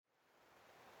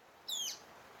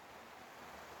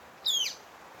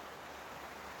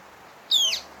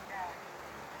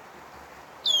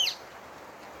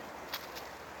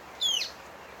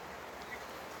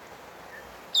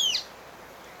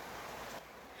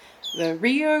The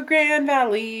Rio Grande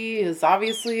Valley is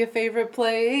obviously a favorite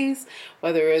place.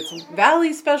 Whether it's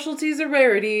valley specialties or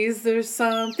rarities, there's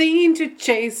something to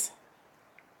chase.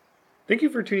 Thank you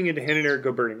for tuning in to Hannah and Eric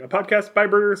Go Birding, a podcast by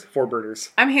birders for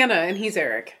birders. I'm Hannah, and he's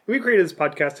Eric. We created this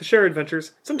podcast to share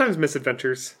adventures, sometimes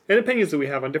misadventures, and opinions that we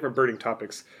have on different birding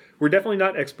topics. We're definitely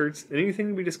not experts, and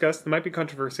anything we discuss that might be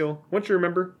controversial, I want you to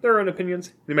remember, their own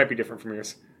opinions, they might be different from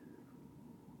yours.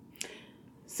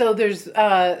 So there's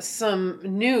some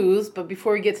news, but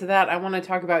before we get to that, I want to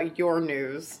talk about your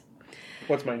news.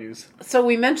 What's my news? So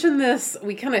we mentioned this,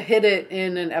 we kind of hit it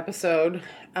in an episode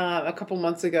a couple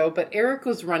months ago, but Eric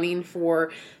was running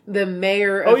for the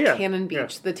mayor of Cannon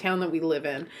Beach, the town that we live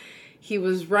in. He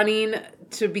was running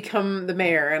to become the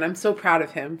mayor, and I'm so proud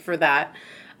of him for that.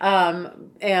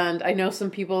 And I know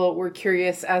some people were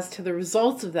curious as to the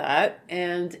results of that,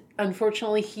 and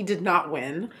unfortunately he did not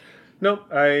win. No,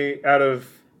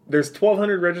 there's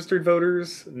 1,200 registered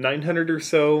voters, 900 or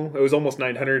so, it was almost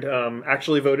 900,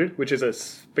 actually voted, which is a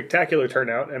spectacular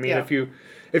turnout. I mean, if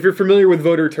you're familiar with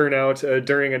voter turnout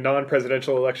during a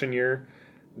non-presidential election year,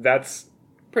 that's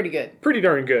pretty good. Pretty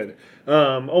darn good.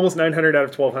 Almost 900 out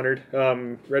of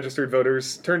 1,200 registered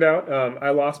voters turned out.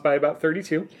 I lost by about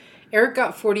 32. Eric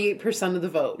got 48% of the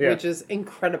vote, which is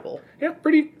incredible. Yeah,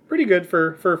 pretty good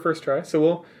for a first try.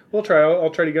 So we'll try.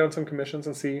 I'll try to get on some commissions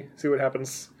and see what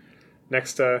happens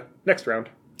next round.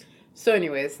 So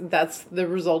anyways, that's the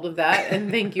result of that. And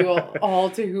thank you all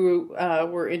to who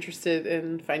were interested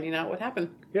in finding out what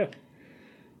happened. Yeah.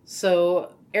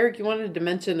 So, Eric, you wanted to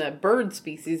mention a bird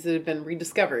species that had been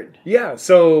rediscovered. Yeah,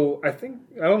 so I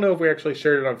don't know if we actually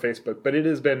shared it on Facebook, but it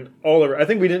has been all over. I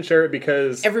think we didn't share it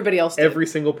because everybody else did. Every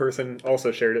single person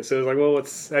also shared it. So it was like, well,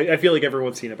 I feel like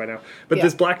everyone's seen it by now. But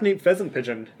this black-naped pheasant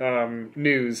pigeon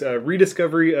news,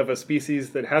 rediscovery of a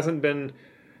species that hasn't been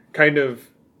kind of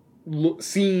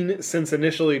seen since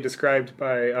initially described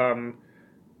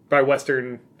by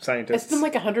Western scientists. It's been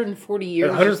like 140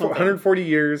 years. 140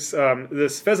 years.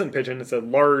 This pheasant pigeon is a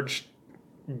large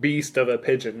beast of a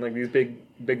pigeon, like these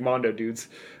big mondo dudes.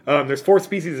 There's 4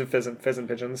 species of pheasant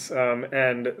pigeons,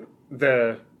 and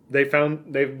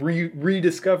they've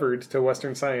rediscovered to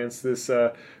Western science this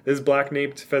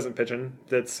black-naped pheasant pigeon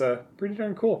that's pretty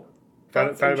darn cool.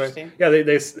 That's interesting.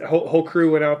 They whole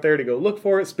crew went out there to go look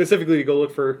for it, specifically to go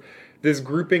look for this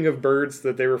grouping of birds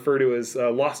that they refer to as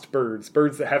lost birds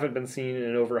that haven't been seen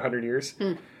in over 100 years.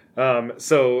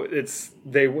 So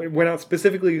they went out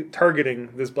specifically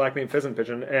targeting this black-naped pheasant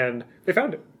pigeon, and they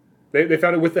found it. They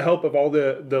found it with the help of all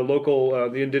the local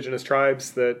the indigenous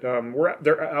tribes that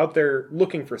they're out there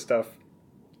looking for stuff.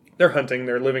 They're hunting.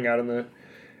 They're living out in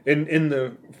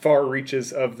the far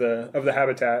reaches of the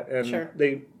habitat, and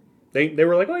They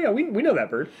were like, oh yeah, we know that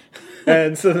bird,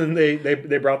 and so then they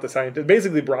brought the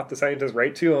scientists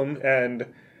right to him, and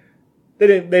they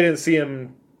didn't see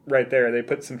him right there. They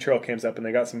put some trail cams up and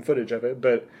they got some footage of it,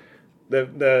 but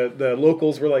the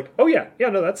locals were like, oh yeah,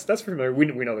 no, that's familiar. We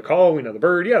know the call, we know the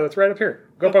bird. Yeah, that's right up here.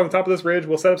 Go up on the top of this ridge.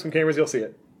 We'll set up some cameras. You'll see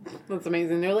it. That's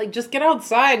amazing. They're like, just get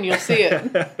outside and you'll see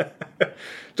it.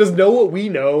 Just know what we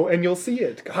know and you'll see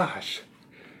it. Gosh.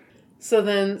 So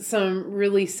then some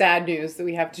really sad news that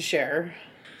we have to share.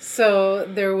 So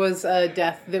there was a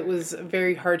death that was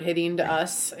very hard-hitting to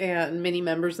us and many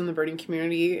members in the birding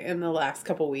community in the last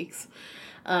couple weeks.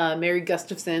 Mary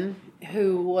Gustafson,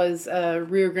 who was a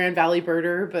Rio Grande Valley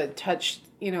birder, but touched,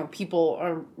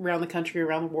 people around the country,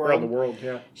 around the world. Around the world,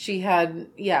 yeah. She had,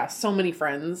 so many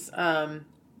friends.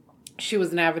 She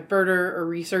was an avid birder, a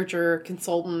researcher,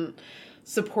 consultant,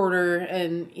 supporter,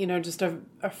 and just a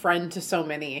friend to so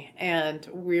many, and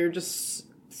we're just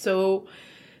so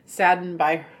saddened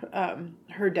by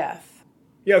her death.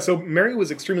 Yeah, so Mary was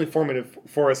extremely formative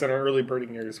for us in our early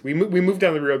birding years. We moved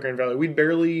down the Rio Grande Valley. We'd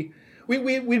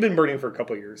been birding for a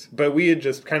couple of years, but we had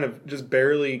just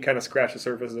barely scratched the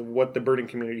surface of what the birding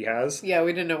community has. Yeah,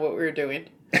 we didn't know what we were doing.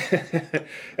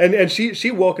 and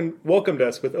she welcomed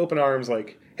us with open arms,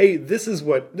 like, hey, this is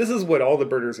what all the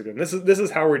birders are doing. This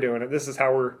is how we're doing it. This is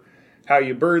how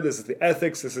you bird. This is the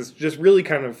ethics. This is just really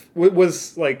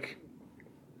was like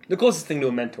the closest thing to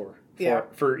a mentor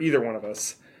for either one of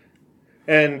us.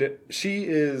 And she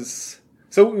is.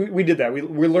 So we did that.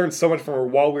 We learned so much from her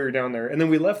while we were down there, and then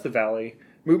we left the valley,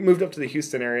 moved up to the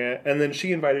Houston area, and then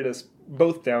she invited us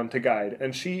both down to guide.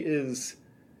 And she's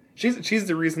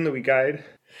the reason that we guide.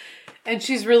 And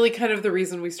she's really kind of the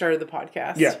reason we started the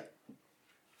podcast. Yeah.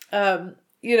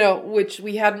 Which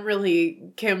we hadn't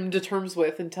really come to terms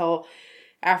with until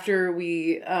after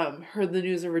we heard the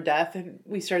news of her death, and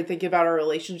we started thinking about our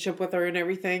relationship with her and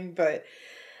everything. But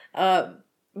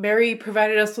Mary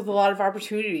provided us with a lot of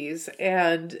opportunities,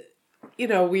 and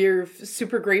we're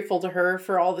super grateful to her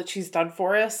for all that she's done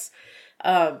for us.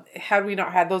 Had we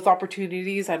not had those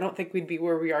opportunities, I don't think we'd be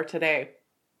where we are today.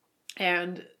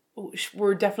 And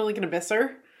we're definitely going to miss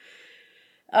her.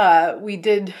 We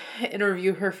did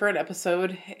interview her for an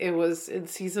episode. It was in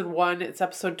season 1. It's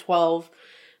episode 12.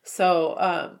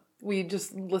 So we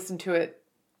just listened to it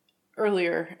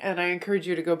earlier, and I encourage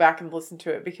you to go back and listen to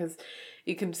it because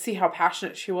you can see how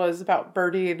passionate she was about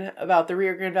birding, about the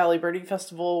Rio Grande Valley Birding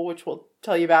Festival, which we'll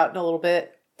tell you about in a little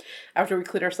bit after we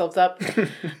clean ourselves up,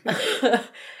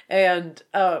 and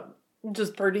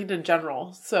just birding in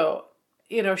general. So,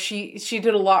 she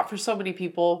did a lot for so many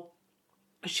people.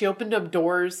 She opened up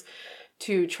doors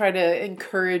to try to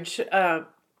encourage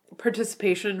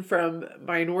participation from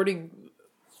minority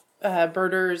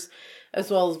birders as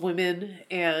well as women,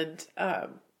 and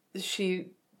she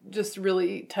just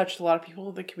really touched a lot of people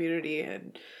in the community,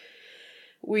 and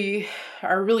we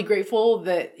are really grateful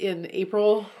that in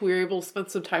April we were able to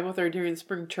spend some time with her during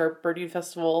Spring Chirp Birding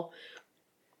Festival,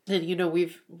 and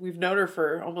we've known her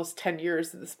for almost 10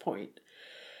 years at this point,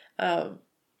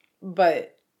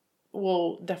 but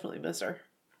we'll definitely miss her.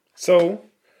 So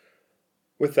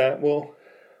with that, we'll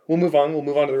move on. We'll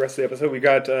move on to the rest of the episode. We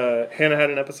got Hannah had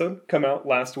an episode come out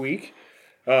last week.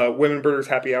 Women Birders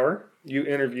Happy Hour. You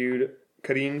interviewed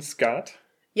Karine Scott.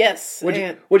 Yes.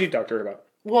 What'd you talk to her about?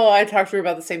 Well, I talked to her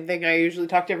about the same thing I usually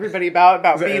talk to everybody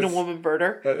about being a woman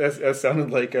birder. That sounded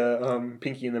like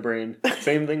Pinky in the Brain.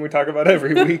 Same thing we talk about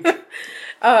every week.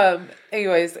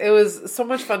 Anyways, it was so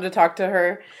much fun to talk to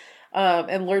her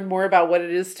and learn more about what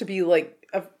it is to be like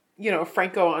a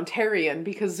Franco-Ontarian,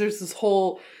 because there's this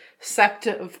whole sect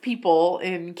of people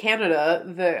in Canada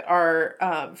that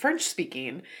are French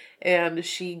speaking, and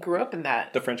she grew up in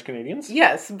that. The French Canadians?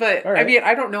 Yes, but right. I mean,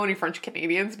 I don't know any French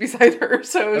Canadians besides her,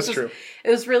 so it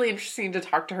was really interesting to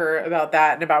talk to her about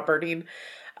that and about birding.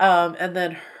 And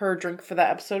then her drink for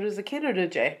that episode is a Canada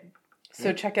J.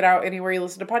 So check it out anywhere you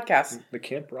listen to podcasts. The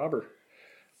Camp Robber.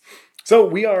 So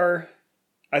we are,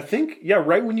 I think,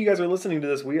 right when you guys are listening to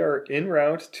this, we are en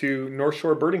route to North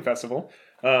Shore Birding Festival.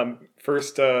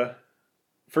 First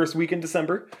week in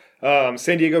December.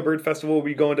 San Diego Bird Festival, we'll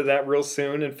be going to that real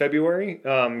soon in February.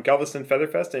 Galveston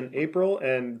Featherfest in April,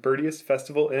 and Birdiest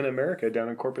Festival in America down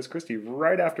in Corpus Christi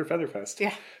right after Featherfest.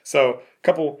 Yeah. So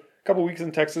couple weeks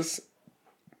in Texas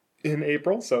in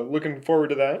April, so looking forward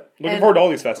to that. Looking forward to all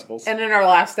these festivals. And in our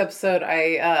last episode,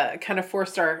 I kind of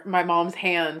forced my mom's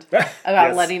hand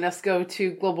about letting us go to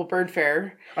Global Bird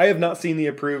Fair. I have not seen the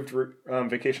approved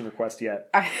vacation request yet.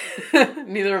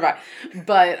 Neither have I.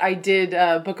 But I did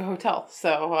book a hotel.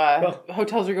 So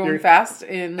hotels are going fast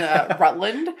in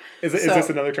Rutland. Is this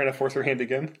another trying to force her hand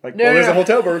again? There's a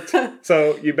hotel booked,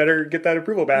 so you better get that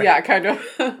approval back. Yeah, kind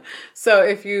of. So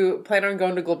if you plan on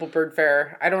going to Global Bird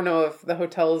Fair, I don't know if the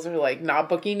hotels are not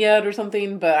booking yet or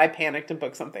something, but I panicked and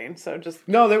booked something. So just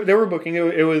no, they were booking.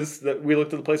 It was that we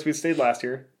looked at the place we stayed last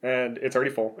year, and it's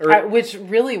already full. Which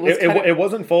really was it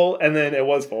wasn't full, and then it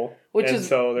was full,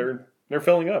 so they're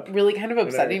filling up. Really kind of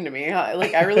upsetting to me.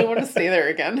 I really want to stay there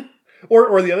again.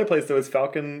 Or the other place that was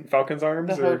Falcon's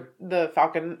Arms, the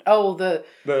Falcon. Oh, the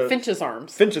Finch's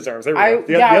Arms. Finch's Arms. There we go.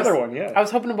 The other one, yeah. I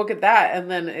was hoping to book at that, and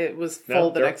then it was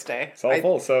full the next day. It's all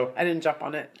full, so I didn't jump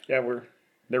on it. Yeah,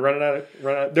 they're running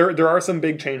out. There are some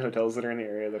big chain hotels that are in the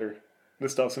area that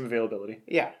still have some availability.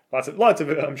 Yeah, lots of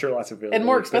I'm sure lots of availability, and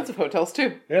more expensive hotels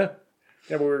too. Yeah,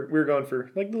 but we're going for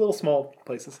the little small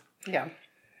places. Yeah.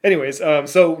 Anyways,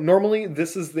 so normally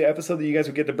this is the episode that you guys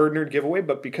would get the Bird Nerd giveaway,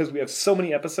 but because we have so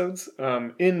many episodes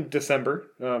in December,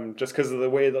 just because of the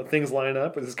way that things line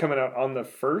up, this is coming out on the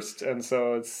 1st, and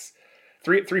so it's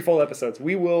three full episodes.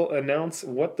 We will announce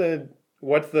what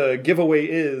the giveaway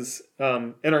is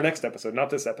in our next episode, not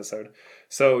this episode.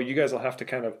 So you guys will have to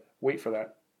kind of wait for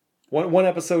that. One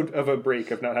episode of a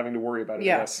break of not having to worry about it.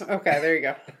 Yes. Okay, there you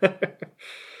go.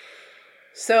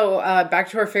 So, back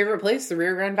to our favorite place, the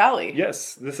Rio Grande Valley.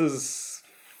 Yes, this is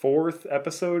 4th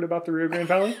episode about the Rio Grande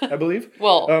Valley, I believe.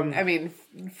 Well,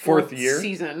 fourth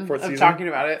season of talking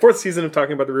about it. 4th season of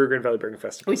talking about the Rio Grande Valley Birding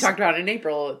Festival. We talked about it in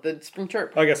April at the Spring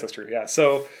Chirp. I guess that's true, yeah.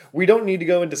 So, we don't need to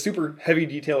go into super heavy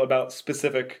detail about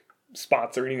specific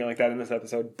spots or anything like that in this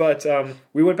episode, but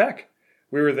we went back.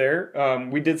 We were there.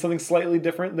 We did something slightly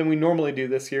different than we normally do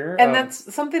this year. And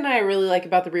that's something I really like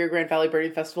about the Rio Grande Valley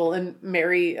Birding Festival. And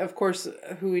Mary, of course,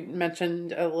 who we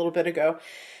mentioned a little bit ago,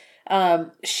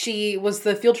 she was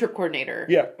the field trip coordinator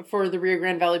for the Rio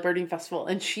Grande Valley Birding Festival.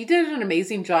 And she did an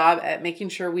amazing job at making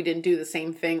sure we didn't do the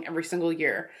same thing every single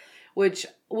year, which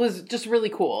was just really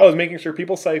cool. I was making sure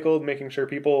people cycled, making sure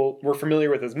people were familiar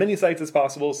with as many sites as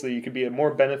possible so you could be a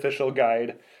more beneficial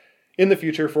guide in the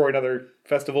future for another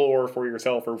festival or for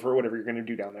yourself or for whatever you're going to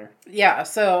do down there. Yeah,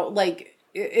 so like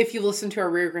if you listen to our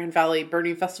Rio Grande Valley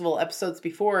Birding Festival episodes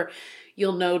before,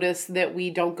 you'll notice that we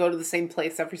don't go to the same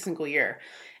place every single year.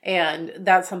 And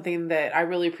that's something that I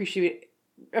really appreciate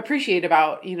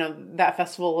about, that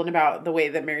festival and about the way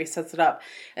that Mary sets it up.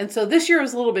 And so this year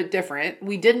was a little bit different.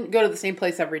 We didn't go to the same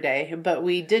place every day, but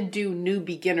we did do new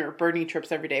beginner birding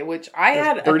trips every day, which I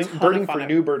had a ton of fun birding for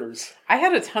new birders. I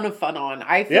had a ton of fun on.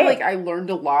 I feel like I learned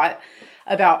a lot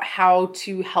about how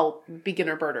to help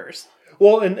beginner birders.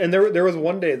 Well, and there was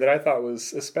one day that I thought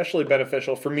was especially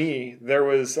beneficial for me. There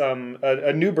was a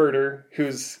new birder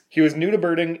he was new to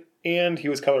birding and he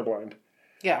was colorblind.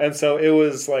 Yeah. And so it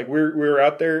was like we were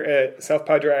out there at South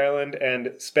Padre Island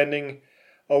and spending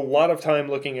a lot of time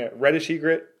looking at reddish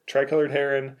egret, tricolored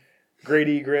heron, great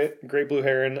egret, great blue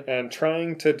heron, and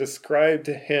trying to describe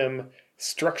to him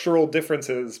structural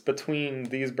differences between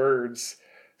these birds.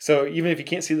 So even if you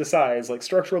can't see the size, like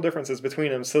structural differences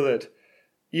between them so that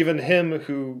even him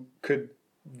who could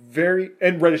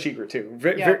and reddish egret too.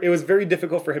 It was very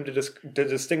difficult for him to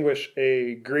distinguish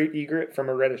a great egret from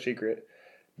a reddish egret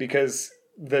because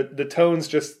the tones,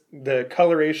 just the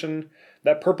coloration,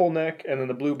 that purple neck and then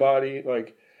the blue body,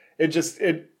 like they just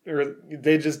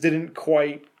didn't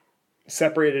quite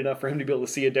separate enough for him to be able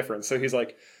to see a difference. So he's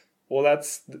like, well,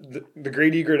 that's the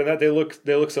great egret and that they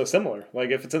look so similar. Like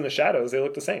if it's in the shadows, they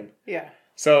look the same. Yeah.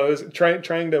 So I was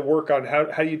trying to work on how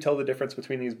do you tell the difference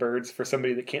between these birds for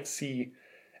somebody that can't see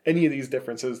any of these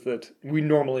differences that we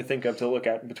normally think of to look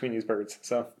at between these birds.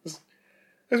 So it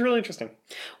was really interesting.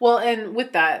 Well, and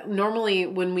with that, normally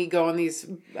when we go on these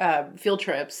field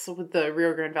trips with the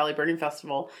Rio Grande Valley Birding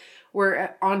Festival,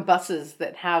 we're on buses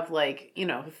that have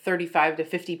 35 to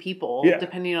 50 people,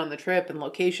 depending on the trip and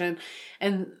location.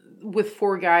 And with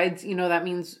 4 guides, that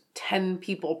means 10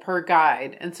 people per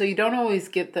guide. And so you don't always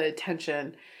get the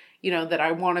attention, that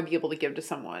I want to be able to give to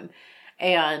someone.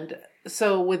 And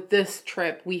so with this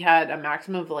trip, we had a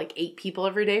maximum of 8 people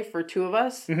every day for 2 of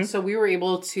us. Mm-hmm. So we were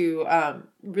able to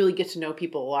really get to know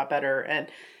people a lot better. And,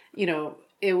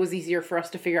 it was easier for us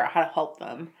to figure out how to help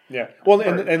them. Yeah. Well,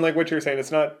 and like what you're saying,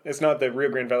 it's not that Rio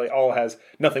Grande Valley all has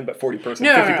nothing but 40-person,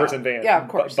 50-person van. Yeah, of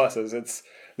course. Buses.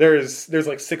 There's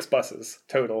 6 buses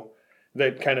total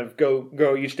that kind of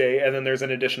go each day. And then there's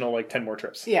an additional 10 more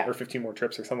trips. Yeah. Or 15 more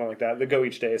trips or something like that go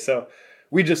each day. So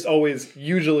we just always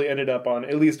usually ended up on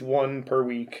at least 1 per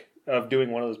week of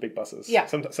doing one of those big buses. Yeah.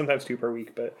 Sometimes 2 per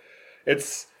week, but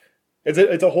it's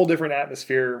a whole different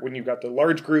atmosphere when you've got the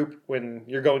large group, when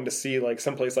you're going to see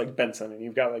someplace like Benson and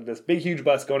you've got this big huge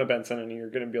bus going to Benson and you're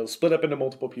going to be able to split up into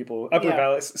multiple people. Upper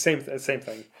Valley, same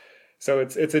thing. So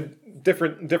it's a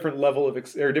different level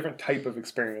of or different type of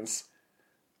experience.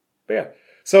 But yeah.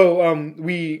 So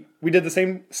we did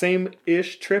the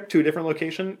same-ish trip to a different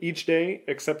location each day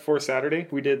except for Saturday.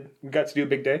 We got to do a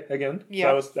big day again.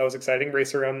 Yeah. So that was exciting.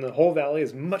 Race around the whole valley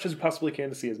as much as we possibly can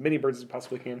to see as many birds as we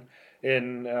possibly can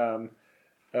in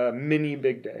a mini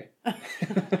big day.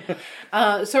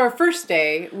 So our first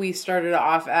day, we started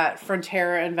off at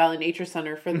Frontera and Valley Nature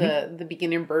Center for the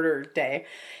beginning birder day.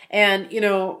 And,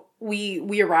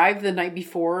 we arrived the night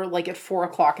before, at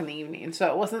 4:00 in the evening.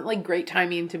 So it wasn't great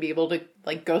timing to be able to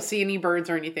go see any birds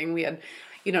or anything. We had,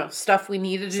 stuff we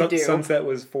needed to do. Sunset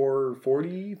was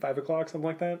 4:40, 5:00, something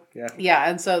like that. Yeah. Yeah.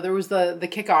 And so there was the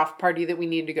kickoff party that we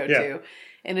needed to go to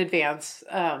in advance.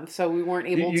 So we weren't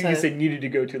able to. You say needed to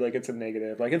go to it's a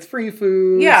negative. It's free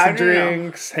food, some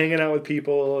drinks, hanging out with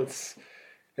people. It's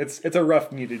a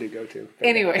rough needed to go to.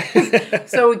 Anyway,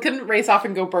 so we couldn't race off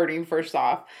and go birding first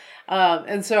off.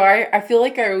 And so I feel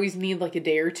like I always need a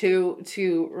day or two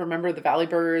to remember the valley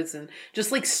birds and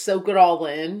just soak it all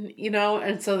in,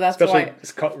 and so that's why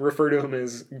refer to them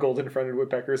as golden fronted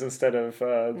woodpeckers instead of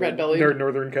red-bellied, their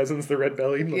northern cousins, the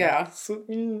red-bellied.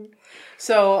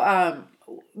 So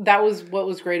that was what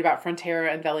was great about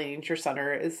Frontera and Valley Nature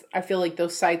Center is I feel like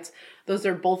those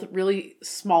are both really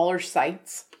smaller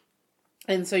sites.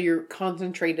 And so you're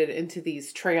concentrated into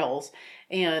these trails,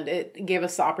 and it gave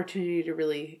us the opportunity to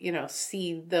really,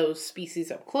 see those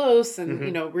species up close and,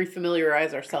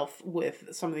 refamiliarize ourselves with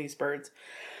some of these birds.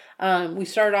 We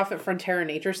started off at Frontera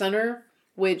Nature Center,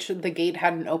 which the gate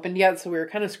hadn't opened yet. So we were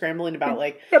kind of scrambling about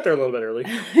got there a little bit early.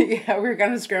 Yeah, we were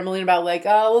kind of scrambling about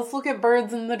let's look at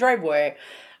birds in the driveway.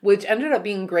 Which ended up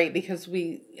being great because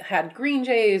we had green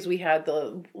jays, we had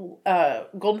the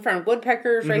golden fronted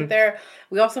woodpeckers right there.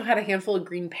 We also had a handful of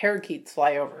green parakeets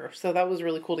fly over, so that was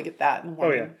really cool to get that in the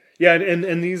morning. Oh yeah, and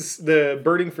the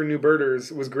birding for new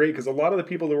birders was great because a lot of the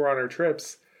people that were on our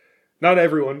trips, not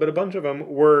everyone, but a bunch of them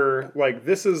were like,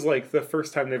 this is like the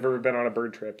first time they've ever been on a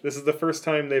bird trip. This is the first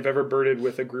time they've ever birded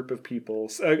with a group of people.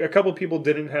 A couple people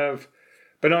didn't have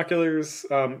binoculars.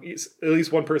 At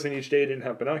least one person each day didn't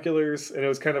have binoculars. And it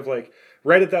was kind of like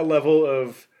right at that level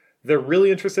of they're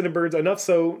really interested in birds, enough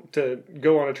so to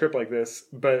go on a trip like this,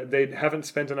 but they haven't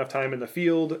spent enough time in the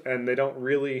field and they don't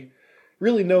really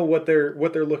know what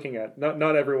they're looking at.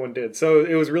 Not everyone did. So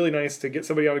it was really nice to get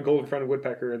somebody on a golden-fronted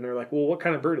woodpecker, and they're like, "Well, what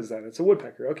kind of bird is that?" It's a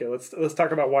woodpecker. Okay, let's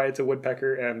talk about why it's a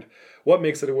woodpecker and what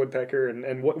makes it a woodpecker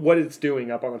and what it's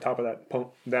doing up on the top of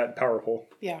that power pole.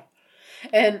 Yeah,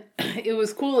 and it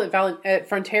was cool at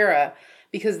Frontera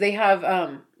because they have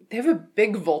a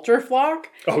big vulture flock.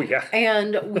 Oh, yeah.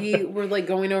 And we were like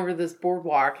going over this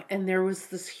boardwalk and there was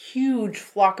this huge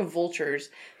flock of vultures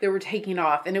that were taking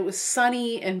off. And it was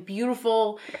sunny and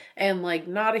beautiful and like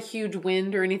not a huge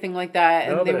wind or anything like that.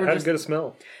 And no, but it had a good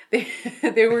smell.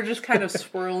 They were just kind of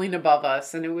swirling above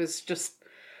us. And it was just,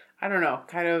 I don't know,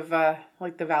 kind of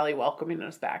like the valley welcoming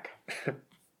us back.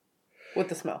 With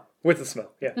the smell. With the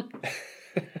smell, yeah.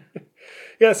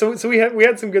 Yeah, so we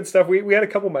had some good stuff. We had a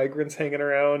couple migrants hanging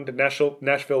around,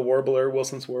 Nashville warbler,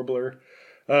 Wilson's warbler,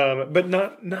 but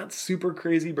not super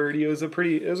crazy birdie. It was a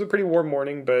pretty warm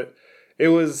morning, but it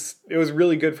was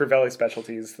really good for valley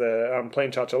specialties. The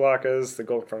plain chachalakas, the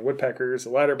golden-fronted woodpeckers,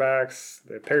 the ladderbacks,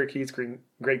 the parakeets,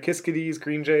 great kiskadees,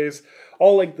 green jays,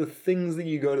 all like the things that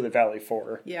you go to the valley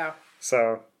for. Yeah.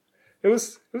 So it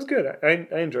was good. I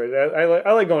enjoyed it.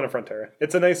 I like going to Frontera.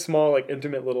 It's a nice small like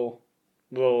intimate little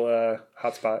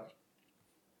hotspot.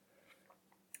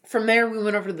 From there, we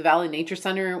went over to the Valley Nature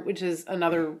Center, which is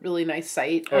another really nice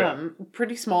site. Oh, yeah.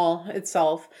 Pretty small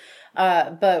itself.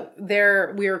 But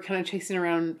there we were kind of chasing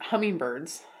around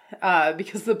hummingbirds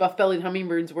because the buff-bellied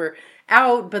hummingbirds were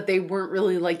out, but they weren't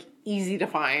really like easy to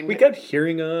find. We kept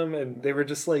hearing them, and they were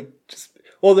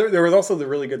well, there was also the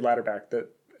really good ladderback that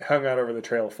hung out over the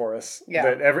trail for us. Yeah.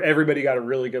 That everybody got a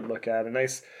really good look at.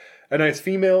 A nice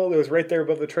female that was right there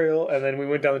above the trail, and then we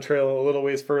went down the trail a little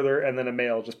ways further, and then a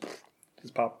male just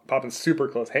popping super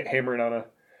close, hammering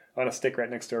on a stick right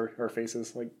next to our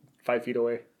faces, like 5 feet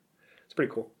away. It's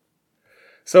pretty cool.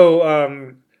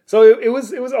 So it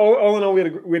was all in all, we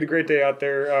had a great day out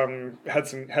there.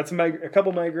 Had a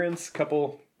couple migrants,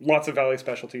 lots of valley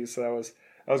specialties. So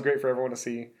that was great for everyone to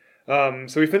see.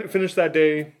 So we finished that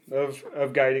day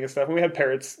of guiding and stuff, and we had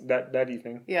parrots that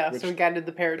evening. Yeah, so we guided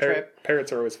the parrot trip.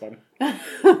 Parrots are always fun.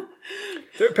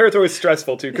 Parrots are always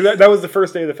stressful too, because that was the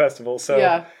first day of the festival. So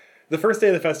yeah. The first day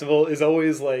of the festival is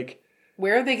always like,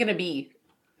 where are they going to be?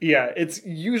 Yeah, it's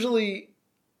usually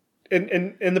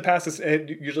in the past.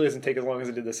 It usually doesn't take as long as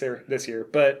it did this year,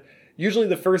 but usually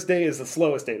the first day is the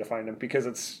slowest day to find them because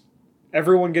it's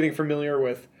everyone getting familiar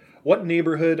with what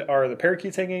neighborhood are the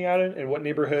parakeets hanging out in, and what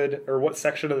neighborhood or what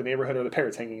section of the neighborhood are the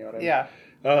parrots hanging out in. Yeah.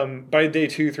 By day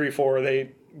 2, 3, 4,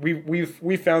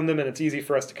 we found them, and it's easy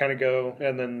for us to kind of go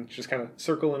and then just kind of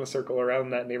circle in a circle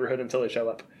around that neighborhood until they show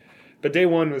up. But day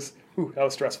 1 was that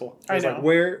was stressful. I was like,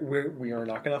 where we are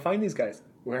not going to find these guys.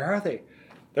 Where are they?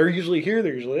 They're usually here.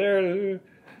 They're usually there.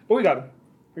 But we got them.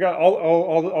 We got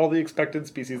all the expected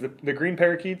species. The green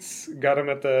parakeets, got them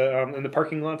at the in the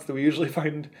parking lots that we usually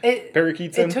find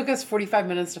parakeets in. It took us 45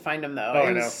 minutes to find them, though.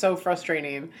 It was so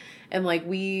frustrating. And like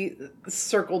we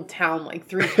circled town like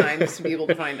 3 times to be able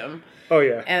to find them. Oh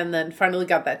yeah. And then finally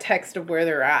got that text of where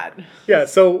they're at. Yeah.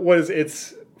 So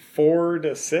it's 4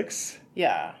 to 6.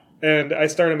 Yeah. And I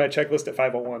started my checklist at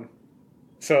 5:01.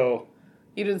 So.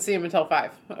 You didn't see him until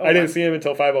 5:01. I didn't see him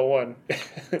until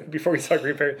 5:01 before we saw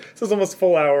green parakeets. So it's almost a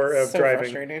full hour of driving.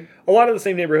 Frustrating. A lot of the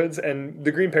same neighborhoods, and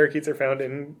the green parakeets are found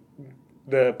in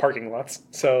the parking lots.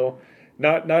 So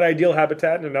not ideal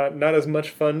habitat, and not as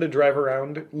much fun to drive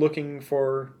around looking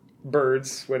for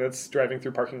birds when it's driving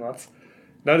through parking lots.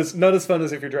 Not as fun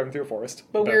as if you're driving through a forest.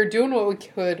 But we were doing what we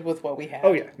could with what we had.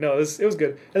 Oh yeah, no, it was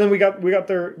good. And then we got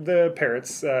the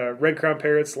parrots, red crown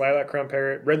parrots, lilac crown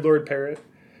parrot, red lord parrot.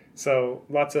 So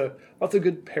lots of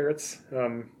good parrots.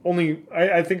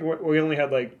 I think we only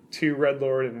had like 2 red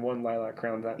lord and 1 lilac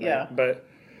crown that night. But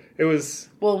it was.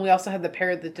 Well, and we also had the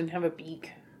parrot that didn't have a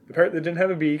beak. The parrot that didn't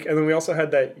have a beak, and then we also had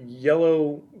that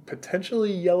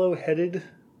potentially yellow-headed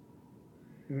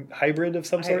hybrid of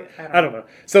some sort. I don't know.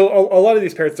 So a lot of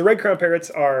these parrots, the red crown parrots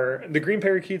the green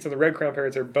parakeets and the red crown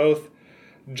parrots are both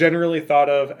generally thought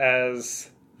of as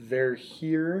they're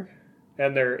here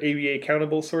and they're ABA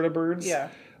countable sort of birds. Yeah.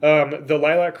 The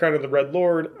lilac crown and the red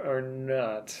lord are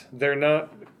not. They're not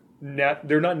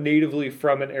natively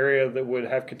from an area that would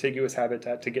have contiguous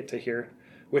habitat to get to here.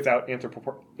 without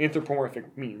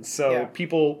anthropomorphic means. So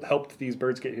people helped these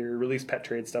birds get here, released pet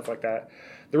trade, stuff like that.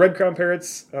 The red-crowned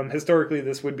parrots, historically,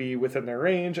 this would be within their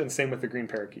range, and same with the green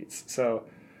parakeets. So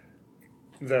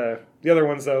the other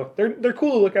ones, though, they're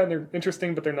cool to look at, and they're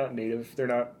interesting, but they're not native.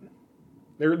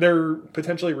 They're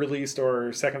potentially released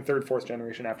or second, third, fourth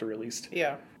generation after released.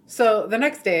 Yeah. So the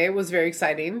next day was very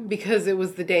exciting because it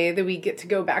was the day that we get to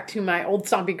go back to my old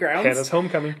stomping grounds. Hannah's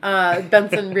homecoming.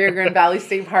 Benson Rio Grande Valley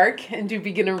State Park, and do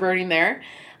beginner birding there.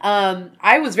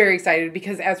 I was very excited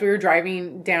because as we were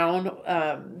driving down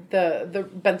the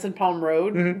Benson Palm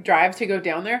Road drive to go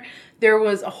down there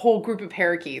was a whole group of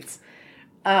parakeets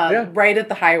right at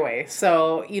the highway.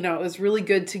 So, it was really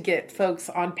good to get folks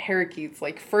on parakeets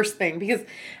like first thing because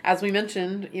as we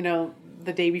mentioned,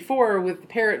 the day before with the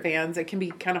parrot vans, it can be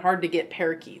kind of hard to get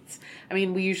parakeets. I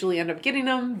mean, we usually end up getting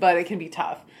them, but it can be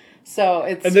tough. So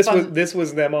it's this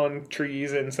was them on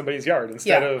trees in somebody's yard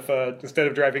instead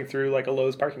of driving through like a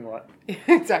Lowe's parking lot.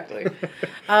 Exactly.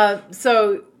 And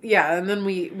then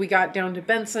we got down to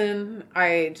Benson.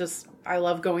 I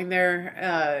love going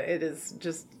there. It is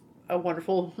just a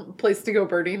wonderful place to go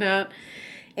birding at.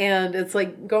 And it's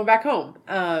like going back home.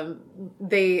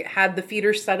 They had the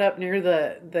feeders set up near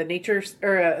the nature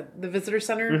or the visitor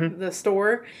center, the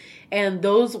store, and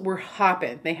those were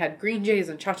hopping. They had green jays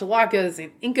and chachalakas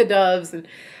and Inca doves, and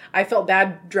I felt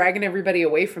bad dragging everybody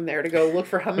away from there to go look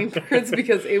for hummingbirds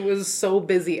because it was so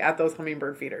busy at those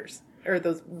hummingbird feeders or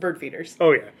those bird feeders.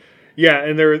 Oh yeah,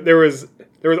 and there was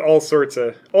all sorts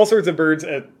of birds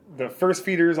at the first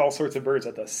feeders, all sorts of birds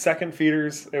at the second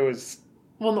feeders. It was.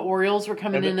 Well, the Orioles were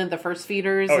coming in at the first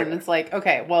feeders, it's like,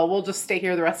 okay, well, we'll just stay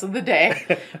here the rest of the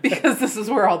day because this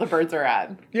is where all the birds are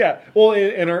at. Yeah. Well,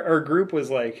 and our group was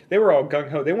like, they were all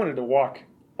gung-ho. They wanted to walk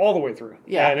all the way through.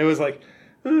 Yeah. And it was like,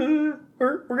 we're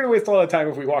going to waste a lot of time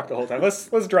if we walk the whole time.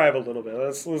 Let's drive a little bit.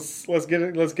 Let's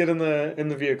get in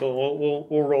the vehicle.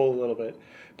 We'll roll a little bit.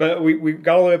 But we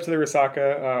got all the way up to the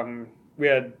Resaca. We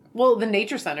had... Well, the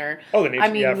nature center,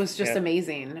 was just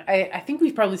amazing. I think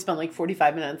we probably spent like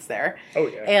 45 minutes there. Oh,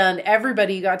 yeah. And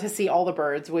everybody got to see all the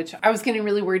birds, which I was getting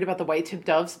really worried about the white-tipped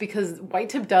doves because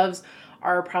white-tipped doves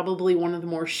are probably one of the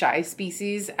more shy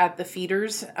species at the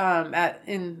feeders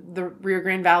in the Rio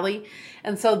Grande Valley.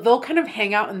 And so they'll kind of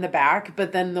hang out in the back,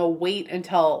 but then they'll wait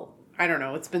until... I don't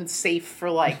know, it's been safe for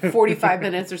like 45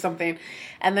 minutes or something,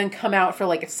 and then come out for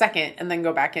like a second and then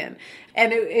go back in.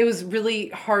 And it was really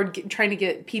hard trying to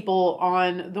get people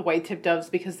on the white-tipped doves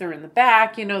because they're in the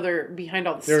back, they're behind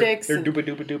all the sticks. They're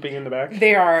dooping in the back.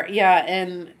 They are, yeah.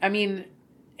 And I mean,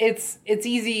 it's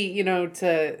easy,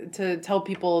 to tell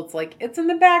people it's like, it's in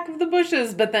the back of the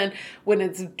bushes. But then when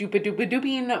it's dooping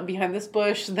behind this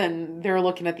bush, then they're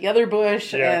looking at the other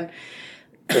bush. Yeah. And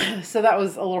so that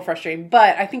was a little frustrating,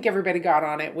 but I think everybody got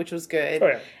on it, which was good. Oh,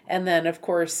 yeah. And then, of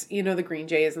course, the green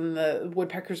jays and the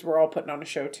woodpeckers were all putting on a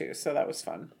show too, so that was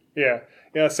fun. Yeah.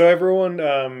 So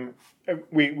everyone,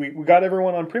 we got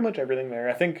everyone on pretty much everything there.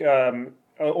 I think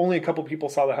only a couple people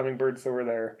saw the hummingbirds that were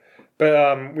there,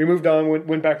 but we moved on,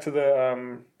 went back to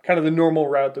the kind of the normal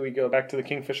route that we go back to the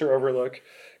Kingfisher Overlook.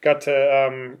 Got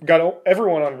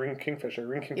everyone on ring kingfisher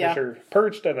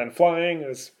perched and then flying. It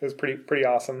was pretty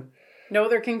awesome. No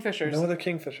other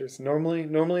kingfishers.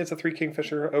 Normally it's a 3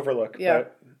 kingfisher overlook. Yeah.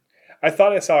 But I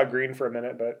thought I saw a green for a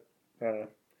minute, but I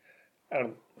don't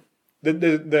know.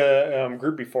 The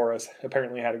group before us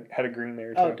apparently had a green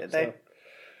there too. Oh, did they?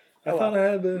 So I thought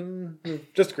I had been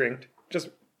just ringed. It's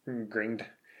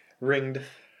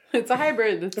a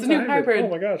hybrid. It's a new hybrid. Oh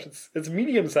my gosh, it's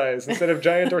medium size instead of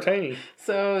giant or tiny.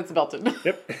 So it's Belton.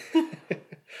 Yep.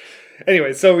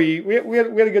 Anyway, so we had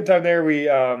a good time there. We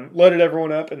loaded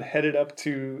everyone up and headed up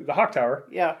to the Hawk Tower.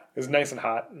 Yeah, it was nice and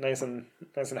hot, nice and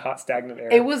hot, stagnant air.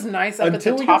 It was nice up at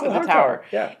the top of the tower.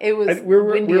 Yeah, it was. We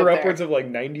were upwards of like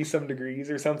 90-some degrees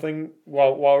or something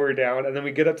while we were down, and then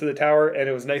we get up to the tower and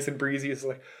it was nice and breezy. It's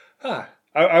like,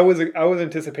 I was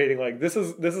anticipating like this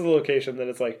is a location that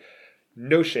it's like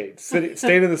no shade,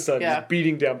 staying in the sun, just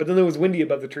beating down. But then it was windy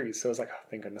above the trees, so I was like, oh,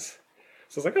 thank goodness.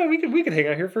 So I was like, oh, we can hang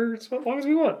out here for as long as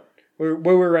we want. We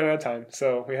were running out of time,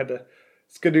 so we had to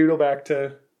skedoodle back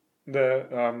to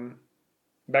the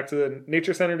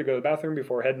nature center to go to the bathroom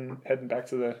before heading back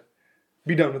to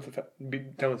be done with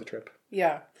the trip.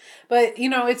 Yeah, but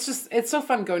it's so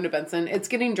fun going to Benson. It's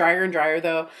getting drier and drier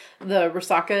though. The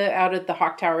Resaca out at the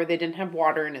Hawk Tower, they didn't have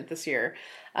water in it this year,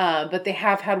 but they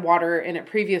have had water in it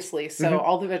previously. So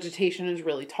all the vegetation is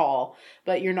really tall,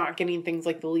 but you're not getting things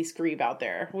like the least grebe out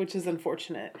there, which is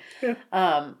unfortunate. Yeah.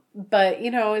 But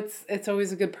it's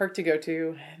always a good park to go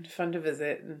to and fun to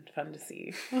visit and fun to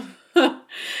see,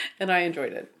 and I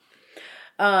enjoyed it.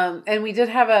 And we did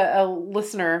have a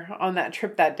listener on that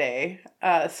trip that day.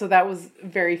 So that was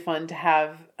very fun to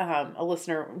have a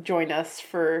listener join us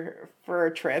for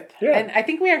a trip. Yeah. And I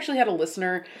think we actually had a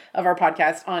listener of our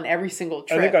podcast on every single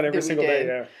trip. I think on every single day,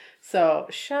 yeah. So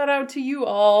shout out to you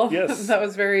all. Yes. That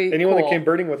was very Anyone cool. that came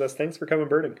birding with us, thanks for coming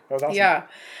birding. That was awesome.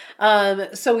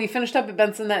 Yeah. So we finished up at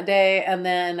Benson that day, and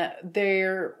then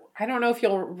I don't know if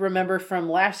you'll remember from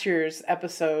last year's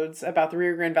episodes about the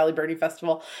Rio Grande Valley Birding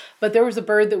Festival, but there was a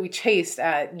bird that we chased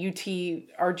at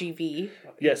UTRGV.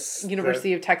 Yes.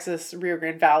 University of Texas, Rio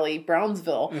Grande Valley,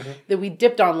 Brownsville, that we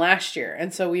dipped on last year.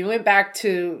 And so we went back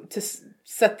to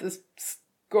set the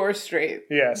score straight.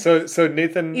 Yeah. So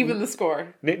Nathan... Even the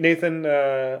score. Nathan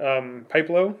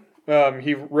Pipelo,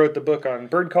 he wrote the book on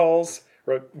bird calls,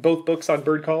 wrote both books on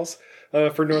bird calls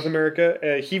for North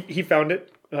America. He found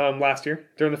it last year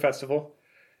during the festival.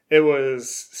 It was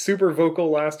super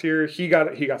vocal last year. He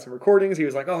got some recordings. He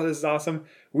was like, "Oh, this is awesome."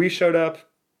 We showed up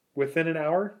within an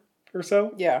hour or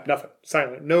so. Yeah. Nothing.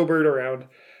 Silent. No bird around.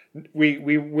 We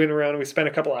went around and we spent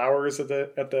a couple hours at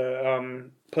the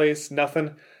place.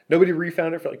 Nothing. Nobody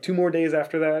refound it for like 2 more days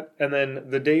after that. And then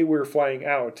the day we were flying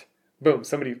out, boom,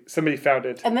 somebody found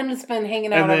it. And then it's been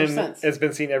hanging out ever since. It's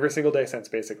been seen every single day since,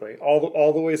 basically.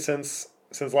 All the way since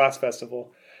last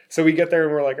festival. So we get there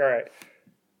and we're like, all right,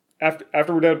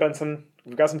 after we're done at Benson,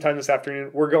 we've got some time this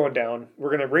afternoon, we're going down. We're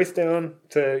going to race down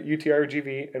to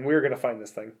UTRGV and we're going to find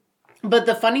this thing. But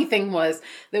the funny thing was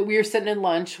that we were sitting in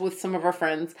lunch with some of our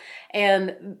friends,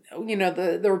 and,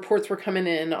 the reports were coming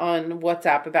in on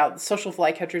WhatsApp about social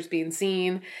flycatchers being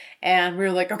seen, and we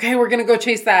were like, okay, we're going to go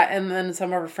chase that. And then some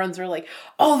of our friends were like,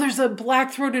 oh, there's a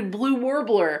black-throated blue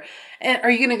warbler. And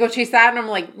are you going to go chase that? And I'm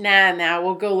like, nah,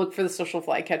 we'll go look for the social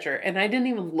flycatcher. And I didn't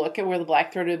even look at where the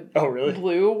black-throated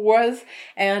blue was.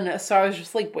 And so I was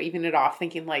just like waving it off,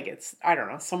 thinking like it's, I don't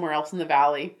know, somewhere else in the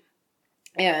valley.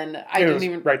 And I didn't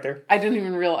even right there. I didn't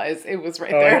even realize it was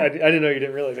right there. I didn't know you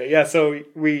didn't realize it. Yeah, so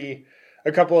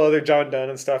a couple other John Dunn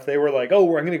and stuff, they were like, "Oh,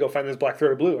 I'm going to go find this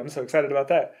black-throated blue. I'm so excited about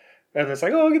that." And it's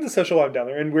like, "Oh, I'll get the social log down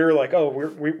there." And we were like, "Oh,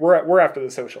 we're after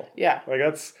the social." Yeah, like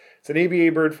it's an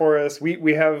ABA bird for us.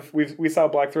 We saw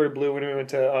black-throated blue when we went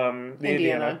to the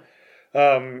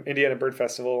Indiana Bird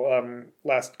Festival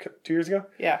last 2 years ago.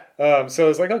 Yeah. So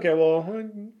it's like, okay, well,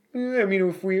 I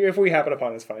mean, if we happen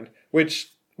upon it, it's fine.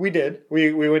 Which we did.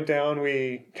 We went down.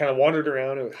 We kind of wandered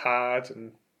around. It was hot,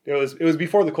 and it was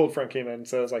before the cold front came in,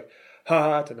 so it was like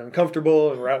hot and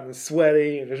uncomfortable, and we're out and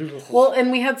sweaty. And well,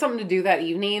 and we had something to do that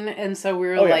evening, and so we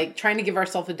were trying to give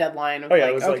ourselves a deadline of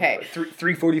it was okay, like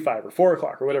 3:45 or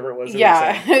 4:00 or whatever it was.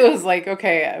 Yeah, it was like,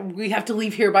 okay, we have to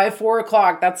leave here by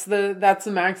 4:00. That's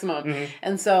the maximum. Mm-hmm.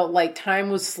 And so like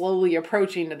time was slowly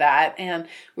approaching to that, and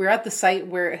we were at the site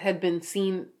where it had been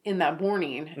seen in that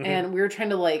morning, mm-hmm. and we were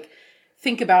trying to like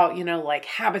think about, like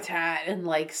habitat and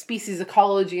like species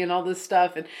ecology and all this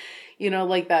stuff. And,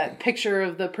 like that picture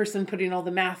of the person putting all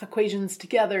the math equations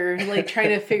together, like trying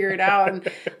to figure it out.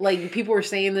 And like people were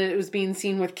saying that it was being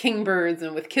seen with kingbirds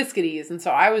and with kiskadees. And so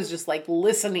I was just like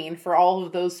listening for all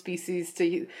of those species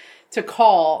to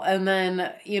call. And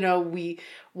then, we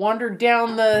wandered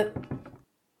down the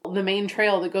main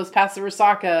trail that goes past the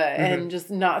Resaca and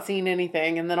just not seeing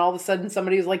anything. And then all of a sudden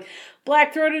somebody was like,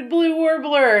 black-throated blue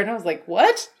warbler. And I was like,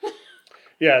 what?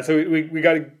 Yeah, so we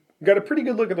got a pretty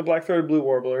good look at the black-throated blue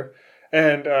warbler.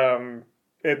 And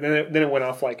then it went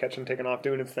off flycatching, taking off,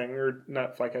 doing its thing. Or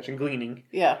not flycatching, gleaning.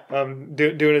 Yeah.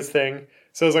 Doing its thing.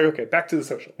 So I was like, okay, back to the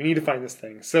social. We need to find this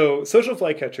thing. So social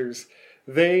flycatchers,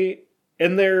 they...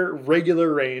 in their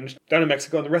regular range down in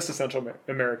Mexico and the rest of Central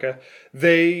America,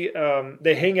 they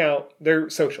hang out. They're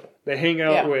social. They hang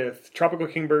out with tropical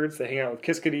kingbirds. They hang out with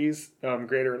kiskadees,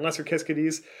 greater and lesser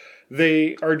kiskadees.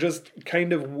 They are just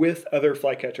kind of with other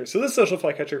flycatchers. So this social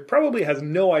flycatcher probably has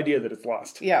no idea that it's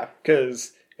lost. Yeah,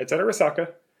 because it's at a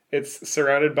Resaca. It's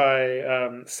surrounded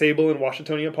by sable and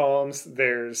Washingtonia palms.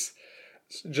 There's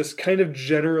just kind of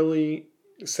generally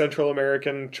Central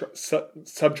American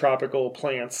subtropical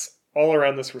plants all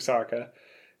around this Resaca.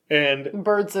 And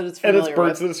birds that it's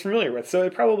familiar with. So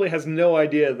it probably has no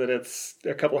idea that it's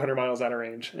a couple hundred miles out of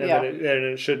range. And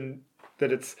it shouldn't,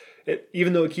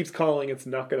 even though it keeps calling, it's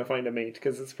not going to find a mate.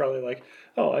 Because it's probably like,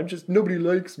 oh, nobody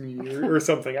likes me or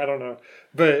something. I don't know.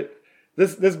 But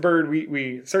this bird,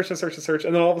 we search and search and search.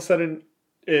 And then all of a sudden,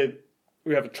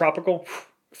 we have a tropical,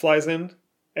 flies in.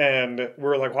 And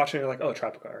we're like watching it like, oh,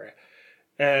 tropical, all right.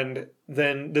 And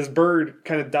then this bird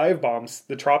kind of dive bombs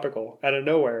the tropical out of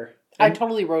nowhere. I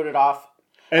totally wrote it off.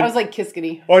 I was like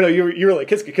Kiskadee. Oh no, you were like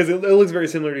Kiskadee because it looks very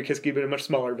similar to Kiskadee, but a much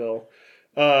smaller bill.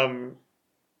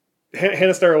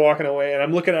 Hannah started walking away, and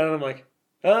I'm looking at it. And I'm like,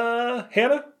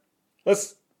 Hannah,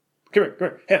 let's come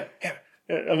here, Hannah.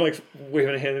 And I'm like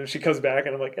waving a hand, and she comes back,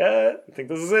 and I'm like, I think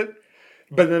this is it.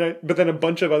 But then a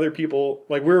bunch of other people,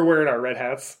 like, we were wearing our red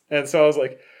hats, and so I was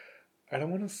like, I don't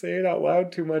want to say it out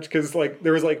loud too much, because like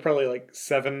there was like probably like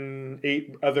 7,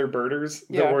 8 other birders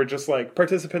that were just like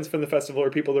participants from the festival or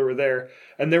people that were there,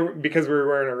 and they were, because we were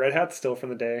wearing our red hats still from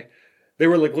the day, they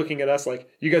were like looking at us like,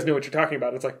 you guys know what you're talking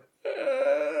about. It's like,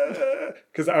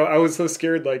 because I was so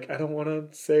scared, like I don't want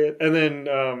to say it. And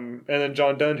then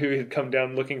John Dunn, who had come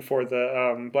down looking for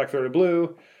the black-throated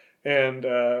blue, and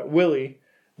Willie,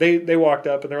 they walked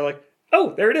up and they were like,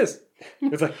 oh, there it is.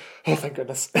 It's like, oh, thank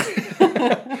goodness.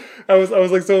 I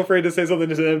was like so afraid to say something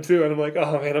to them too, and I'm like,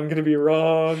 oh man, I'm gonna be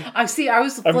wrong. I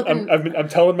was flipping. I'm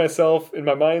telling myself in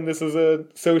my mind this is a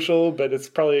social, but it's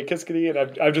probably a Kiss Kitty, and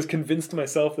I've just convinced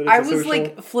myself that it's a social. I was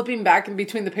like flipping back in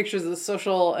between the pictures of the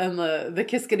social and the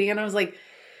Kiss Kitty, and I was like,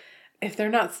 if they're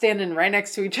not standing right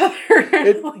next to each other,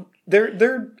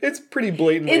 it's pretty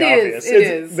blatantly obvious. It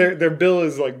is. Their bill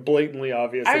is like blatantly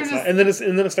obvious. And then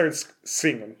it starts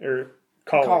singing or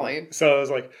calling. So I was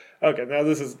like, okay, now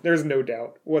there's no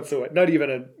doubt whatsoever, not even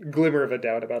a glimmer of a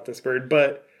doubt about this bird.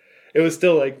 But it was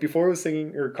still like, before it was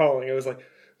singing or calling, it was like,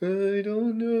 I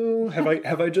don't know.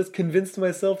 Have I just convinced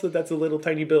myself that that's a little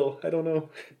tiny bill? I don't know.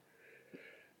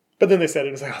 But then they said it,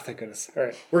 and it's like, oh, thank goodness. All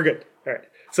right, we're good. All right.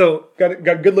 So got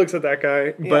good looks at that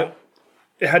guy, but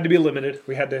it had to be limited.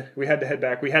 We had to head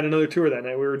back. We had another tour that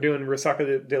night. We were doing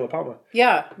Resaca de la Palma.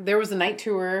 Yeah, there was a night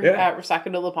tour at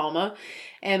Resaca de la Palma,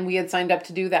 and we had signed up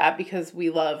to do that because we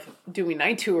love doing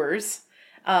night tours.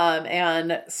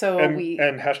 And so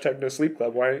and hashtag no sleep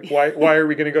club. Why are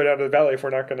we going to go down to the valley if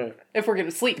we're going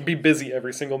to sleep? Be busy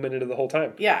every single minute of the whole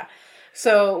time. Yeah.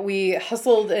 So we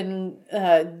hustled and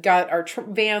got our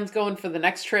vans going for the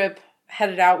next trip.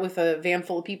 Headed out with a van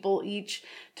full of people each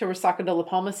to Resaca de la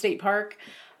Palma State Park,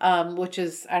 which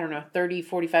is, I don't know, 30,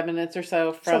 45 minutes or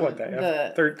so from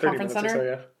the 30 conference center. So,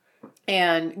 yeah.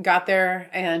 And got there,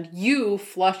 and you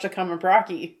flushed a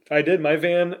Kamabraki. I did. My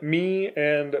van, me,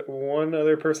 and one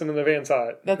other person in the van saw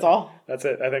it. That's all? That's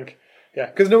it, I think. Yeah,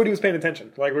 because nobody was paying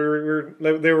attention. Like, they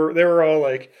were all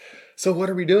like, so what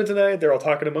are we doing tonight? They're all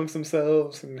talking amongst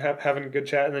themselves and having a good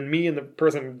chat. And then me and the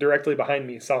person directly behind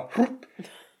me saw, whoop,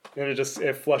 and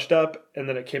it flushed up, and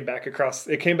then it came back across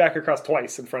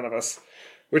twice in front of us,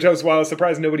 which I was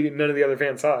surprised none of the other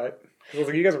vans saw it. I was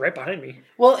like, you guys are right behind me.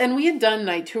 Well, and we had done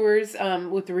night tours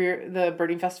with the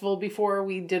birding festival before.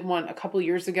 We did one a couple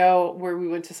years ago where we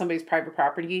went to somebody's private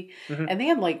property, and they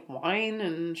had like wine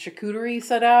and charcuterie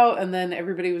set out, and then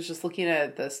everybody was just looking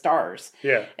at the stars.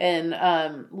 Yeah. And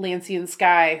Lancey and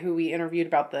Sky, who we interviewed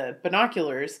about the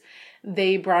binoculars,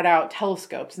 they brought out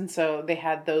telescopes, and so they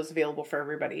had those available for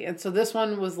everybody. And so this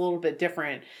one was a little bit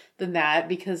different than that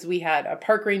because we had a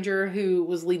park ranger who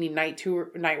was leading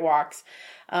night walks.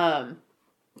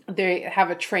 They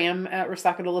have a tram at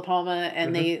Resaca de la Palma,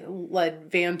 and they led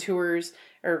van tours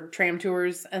or tram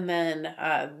tours, and then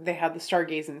they had the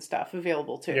stargazing stuff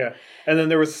available too. Yeah, and then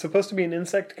there was supposed to be an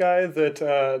insect guy that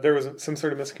there was some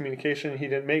sort of miscommunication. He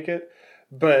didn't make it.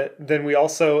 But then we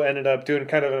also ended up doing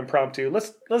kind of an impromptu,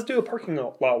 let's do a parking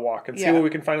lot walk and see what we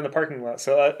can find in the parking lot.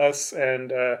 So us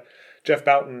and Jeff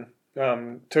Boughton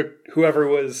took whoever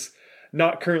was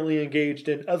not currently engaged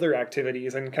in other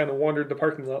activities and kind of wandered the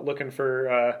parking lot looking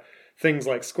for things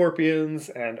like scorpions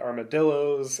and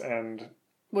armadillos and...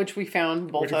 Which we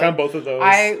found both of those.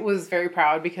 I was very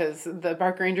proud because the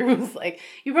park ranger was like,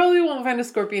 you probably won't find a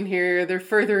scorpion here. They're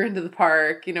further into the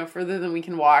park, further than we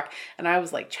can walk. And I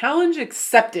was like, challenge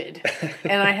accepted.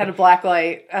 And I had a black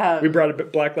light. We brought a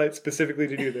black light specifically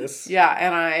to do this. Yeah,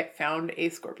 and I found a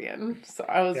scorpion. So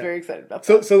I was very excited about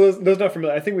that. So those not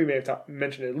familiar, I think we may have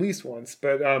mentioned it at least once,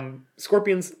 but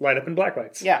scorpions light up in black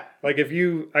lights. Yeah. Like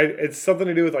it's something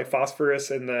to do with like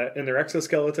phosphorus in their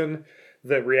exoskeleton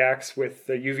that reacts with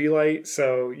the UV light,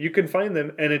 so you can find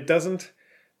them, and it doesn't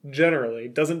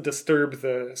disturb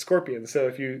the scorpion. So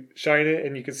if you shine it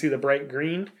and you can see the bright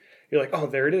green, you're like, oh,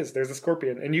 there it is, there's a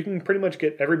scorpion. And you can pretty much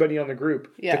get everybody on the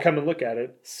group to come and look at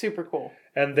it. Super cool.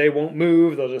 And they won't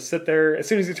move, they'll just sit there. As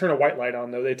soon as you turn a white light on,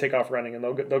 though, they take off running and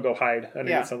they'll go hide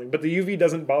underneath something. But the UV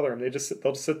doesn't bother them, they'll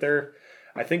just sit there.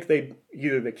 I think they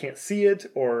can't see it,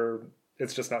 or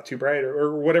it's just not too bright,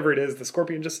 or whatever it is, the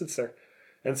scorpion just sits there.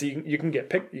 And so you can get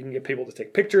people to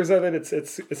take pictures of it. It's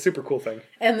a super cool thing.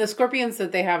 And the scorpions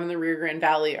that they have in the Rio Grande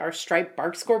Valley are striped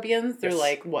bark scorpions. They're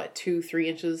like 2-3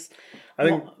 inches. I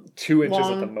think 2 inches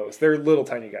long at the most. They're little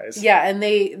tiny guys. Yeah, and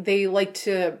they like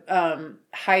to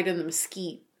hide in the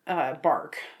mesquite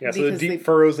bark. Yeah, so the deep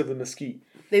furrows of the mesquite.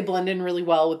 They blend in really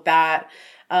well with that,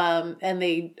 and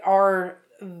they are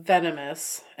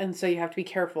venomous, and so you have to be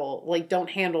careful. Like, don't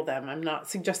handle them. I'm not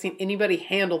suggesting anybody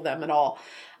handle them at all.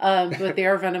 But they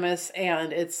are venomous,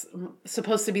 and it's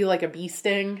supposed to be like a bee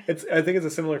sting. I think it's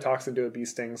a similar toxin to a bee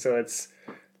sting, so it's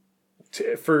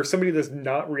for somebody that's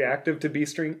not reactive to bee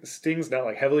stings, not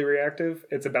like heavily reactive,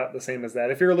 it's about the same as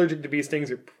that. If you're allergic to bee stings,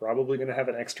 you're probably going to have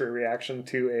an extra reaction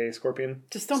to a scorpion.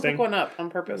 Just don't pick one up on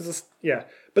purpose. Yeah,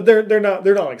 but they're not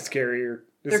like scary or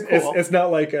they're cool. It's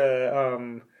not like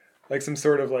a like some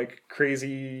sort of like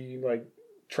crazy like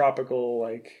tropical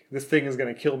like this thing is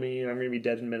going to kill me and I'm going to be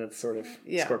dead in minutes sort of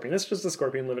scorpion. It's just a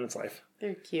scorpion living its life.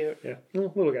 They're cute. Yeah,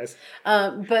 little guys.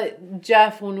 But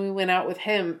Jeff, when we went out with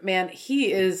him, man,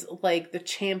 he is like the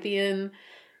champion,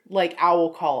 like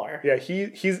owl caller. Yeah,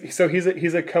 he's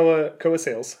a Koa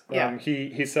sales. Yeah.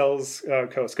 He sells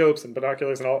Koa scopes and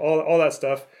binoculars and all that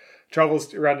stuff.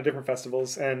 Travels around to different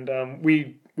festivals, and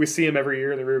we see him every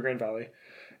year in the Rio Grande Valley,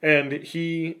 and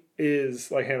he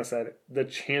is, like Hannah said, the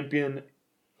champion.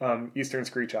 Eastern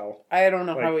screech owl. I don't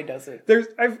know how he does it.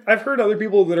 I've heard other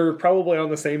people that are probably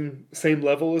on the same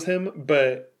level as him,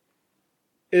 but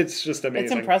it's just amazing.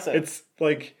 It's impressive. It's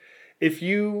like if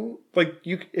you're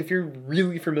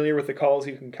really familiar with the calls,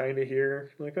 you can kind of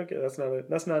hear like, okay, that's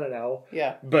not an owl.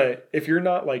 Yeah. But if you're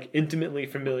not like intimately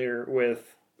familiar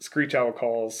with screech owl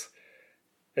calls,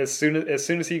 as soon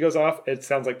as he goes off, it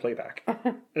sounds like playback.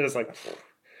 It's like,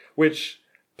 which.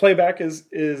 Playback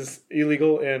is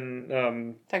illegal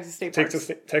in Texas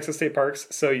state parks,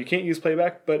 so you can't use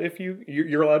playback. But if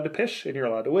you're allowed to pish and you're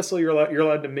allowed to whistle, you're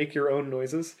allowed to make your own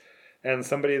noises. And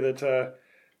somebody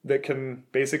that can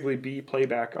basically be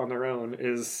playback on their own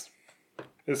is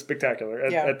spectacular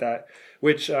at that.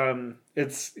 Which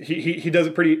he does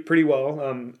it pretty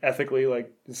well ethically.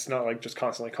 Like it's not like just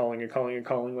constantly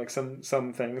calling like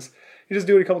some things. You just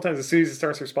do it a couple times. As soon as he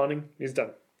starts responding, he's done.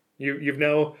 You've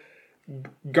now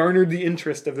garnered the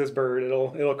interest of this bird.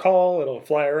 It'll call, it'll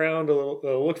fly around,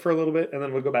 it'll look for a little bit, and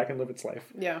then we'll go back and live its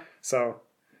life. Yeah. So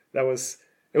that was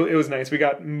it was nice. We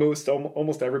got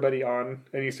almost everybody on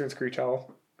an Eastern screech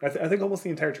owl. I think almost the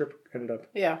entire trip ended up.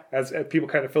 Yeah. As people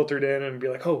kind of filtered in and be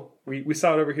like, oh, we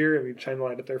saw it over here, and we shine the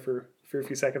light up there for a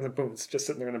few seconds, and boom, it's just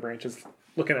sitting there in the branches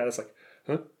looking at us like,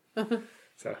 huh?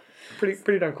 So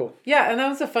pretty darn cool. Yeah, and that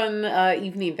was a fun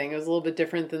evening thing. It was a little bit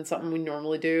different than something we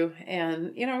normally do,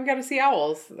 and we got to see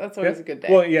owls. That's always a good day.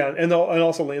 Well, yeah, and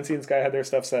also Lancy and Sky had their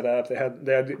stuff set up. They had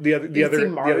the other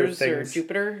Mars things. or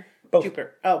Jupiter. Both.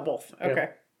 Jupiter. Oh, both. Okay.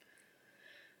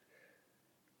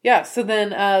 Yeah. So then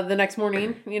the next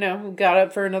morning, we got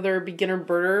up for another beginner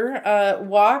birder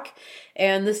walk,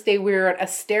 and this day we were at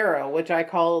Estero, which I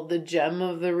call the gem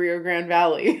of the Rio Grande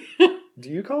Valley. Do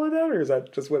you call it that, or is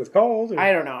that just what it's called? Or?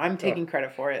 I don't know. I'm taking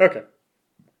credit for it. Okay.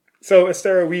 So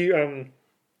Estero, we go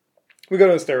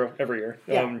to Estero every year.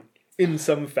 Yeah. In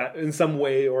some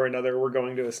way or another, we're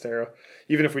going to Estero,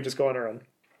 even if we just go on our own.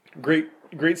 Great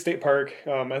state park.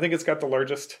 I think it's got the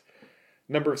largest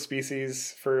number of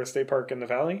species for a state park in the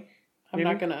valley. I'm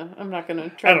not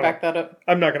gonna try to back that up.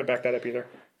 I'm not gonna back that up either.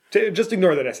 Just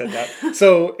ignore that I said that.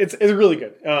 So it's really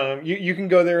good. You can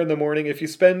go there in the morning. If you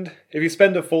spend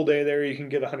a full day there, you can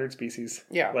get 100 species.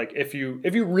 Yeah. Like if you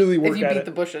really work at it. If you beat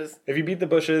the bushes. If you beat the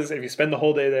bushes, if you spend the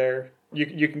whole day there,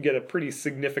 you can get a pretty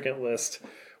significant list.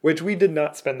 Which we did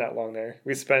not spend that long there.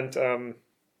 We spent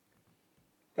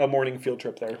a morning field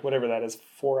trip there, whatever that is,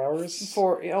 4 hours?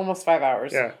 Almost 5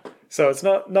 hours. Yeah. So it's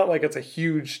not like it's a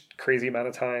huge, crazy amount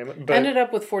of time. But ended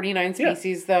up with 49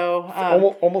 species, though.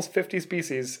 Almost 50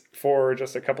 species for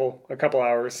just a couple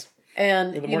hours.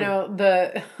 And,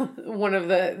 the one of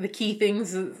the key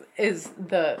things is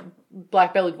the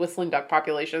black-bellied whistling duck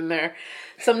population there.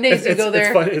 Some days you go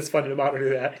there... It's fun to monitor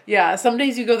that. Yeah, some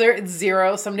days you go there, it's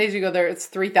 0. Some days you go there, it's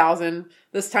 3,000.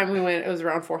 This time we went, it was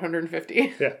around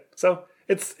 450. Yeah, so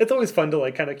it's always fun to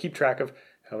like kind of keep track of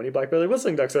how many black-bellied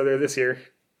whistling ducks are there this year.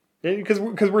 Because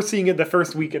we're seeing it the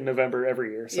first week in November every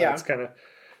year. So it's kind of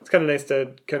nice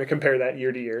to kind of compare that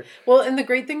year to year. Well, and the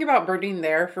great thing about birding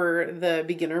there for the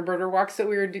beginner birder walks that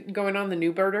we were going on, the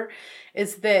new birder,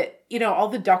 is that, all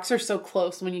the ducks are so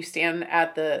close when you stand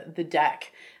at the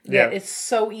deck. That it's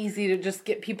so easy to just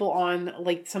get people on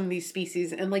like some of these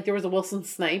species. And like there was a Wilson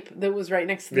snipe that was right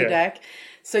next to the deck.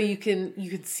 So you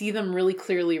can see them really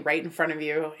clearly right in front of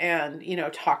you and,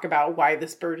 talk about why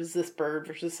this bird is this bird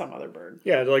versus some other bird.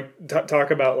 Yeah, like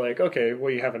talk about like, okay,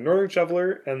 well you have a northern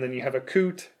shoveler and then you have a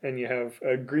coot and you have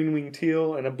a green-winged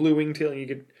teal and a blue-winged teal, and you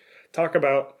could talk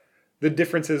about the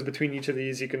differences between each of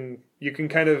these. You can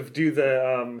kind of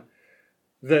do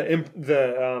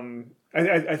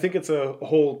I think it's a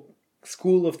whole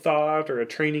school of thought or a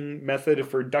training method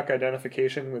for duck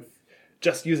identification with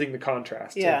just using the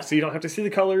contrast. Yeah. So you don't have to see the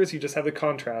colors. You just have the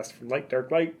contrast from light, dark,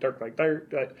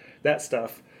 that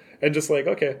stuff. And just like,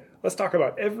 okay, let's talk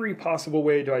about every possible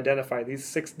way to identify these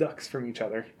 6 ducks from each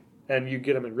other. And you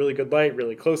get them in really good light,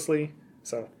 really closely.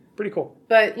 So pretty cool.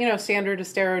 But, standard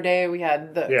Estero Day, we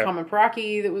had the common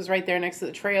paraki that was right there next to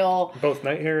the trail. Both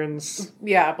night herons.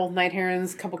 Yeah, both night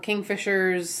herons, a couple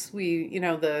kingfishers.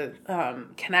 The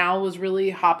canal was really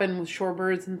hopping with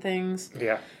shorebirds and things.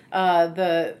 Yeah.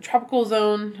 The tropical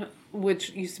zone,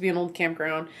 which used to be an old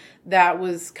campground, that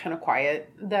was kind of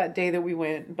quiet that day that we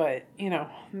went. But,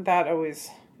 that always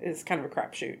is kind of a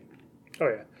crapshoot. Oh,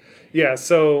 yeah. Yeah,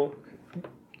 so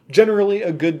generally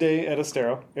a good day at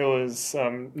Estero. It was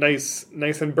nice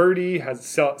and birdy.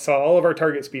 Saw all of our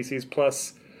target species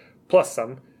plus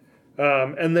some.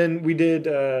 And then we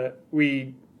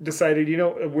decided, we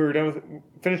were done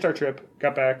finished our trip,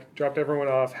 got back, dropped everyone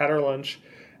off, had our lunch,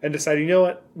 and decided,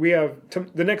 what,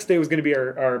 the next day was going to be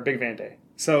our Big Van Day.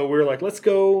 So we were like, let's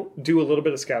go do a little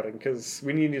bit of scouting because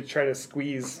we need to try to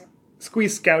squeeze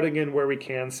scouting in where we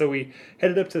can. So we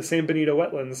headed up to San Benito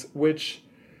Wetlands, which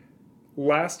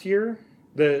last year,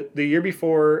 the year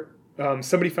before,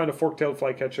 somebody found a fork-tailed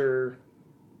flycatcher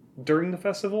during the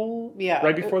festival. Yeah,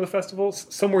 right before the festival,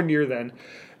 somewhere near then,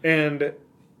 and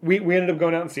we ended up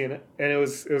going out and seeing it, and it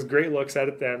was great looks at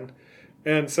it then,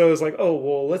 and so it was like, oh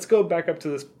well, let's go back up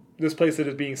to this place that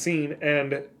is being seen.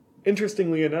 And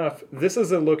interestingly enough, this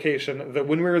is a location that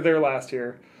when we were there last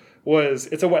year it's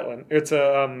a wetland. It's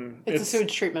a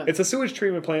sewage treatment. It's a sewage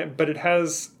treatment plant, but it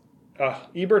has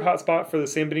eBird hotspot for the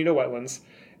San Benito Wetlands,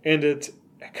 and it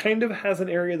kind of has an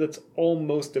area that's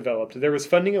almost developed. There was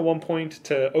funding at one point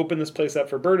to open this place up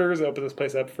for birders, open this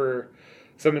place up for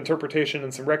some interpretation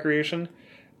and some recreation,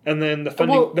 and then the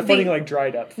funding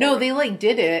dried up. They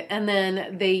did it, and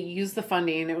then they used the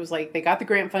funding. It was like they got the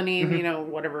grant funding,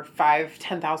 whatever,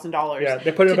 $5,000-$10,000. Yeah,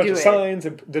 they put in a bunch of signs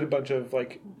and did a bunch of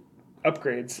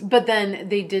upgrades. But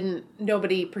then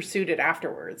nobody pursued it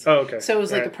afterwards. Oh, okay. So it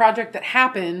was a project that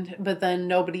happened, but then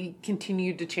nobody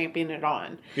continued to champion it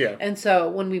on. Yeah. And so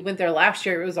when we went there last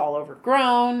year, it was all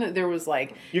overgrown. There was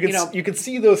you could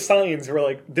see those signs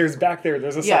where there's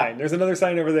a sign. There's another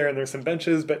sign over there and there's some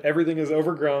benches, but everything is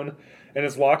overgrown and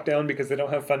it's locked down because they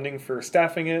don't have funding for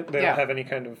staffing it. They don't have any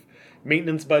kind of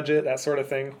maintenance budget, that sort of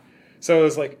thing. So it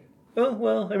was like, oh,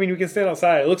 well, I mean, we can stand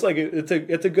outside. It looks like it's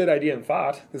a good idea in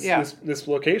thought, this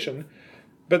location,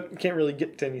 but can't really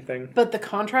get to anything. But the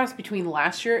contrast between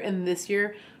last year and this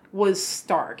year was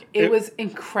stark. It was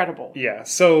incredible. Yeah,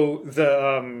 so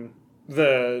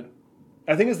the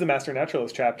I think it's the Master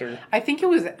Naturalist chapter. I think it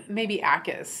was maybe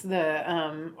ACUS,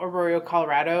 the Arroyo,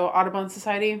 Colorado Audubon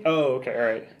Society. Oh, okay, all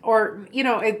right. Or,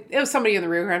 it was somebody in the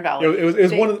Rio Grande Valley. It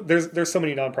was one of there's so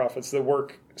many nonprofits that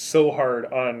work so hard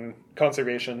on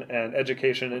conservation and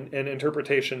education and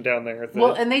interpretation down there.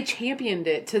 And they championed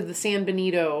it to the San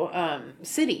Benito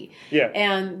city. Yeah.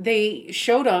 And they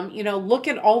showed them, look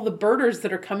at all the birders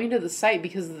that are coming to the site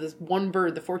because of this one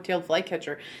bird, the fork-tailed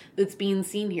flycatcher, that's being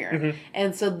seen here. Mm-hmm.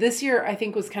 And so this year, I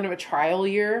think, was kind of a trial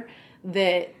year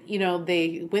that,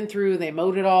 they went through, they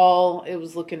mowed it all. It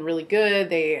was looking really good.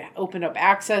 They opened up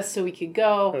access so we could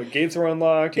go. The gates were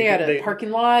unlocked. They had a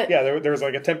parking lot. Yeah, there was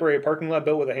a temporary parking lot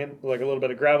built with a little bit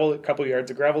of gravel, a couple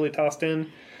yards of gravel they tossed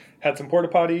in, had some porta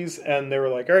potties, and they were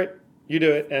like, all right, you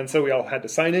do it. And so we all had to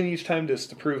sign in each time just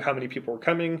to prove how many people were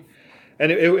coming.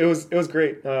 And it was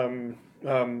great.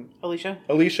 Alicia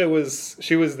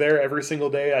was there every single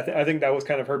day. I think that was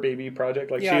kind of her baby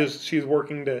project. She's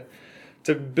working to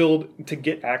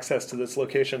get access to this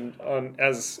location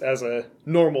as a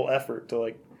normal effort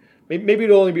to maybe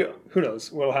it'll only be, who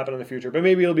knows what'll happen in the future, but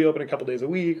maybe it'll be open a couple days a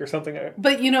week or something.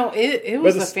 But it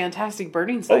was a fantastic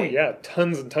birding site. Oh yeah,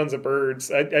 tons and tons of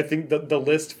birds. I think the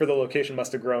list for the location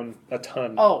must have grown a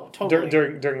ton. Oh, totally.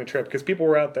 During the trip, because people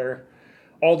were out there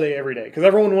all day, every day, because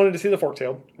everyone wanted to see the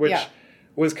fork-tailed, which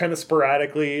was kind of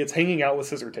sporadically, it's hanging out with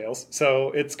scissortails.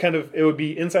 So it's it would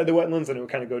be inside the wetlands and it would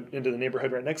kind of go into the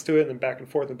neighborhood right next to it and then back and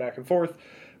forth and back and forth.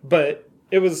 But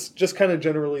it was just kind of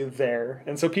generally there.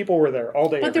 And so people were there all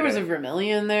day. But there was a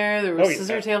vermilion there. There were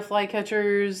scissortail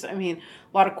flycatchers. I mean,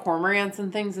 a lot of cormorants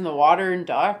and things in the water and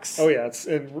ducks. Oh yeah, it's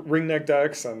ringneck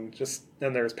ducks and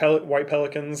there's white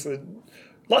pelicans.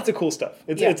 Lots of cool stuff.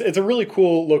 It's a really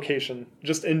cool location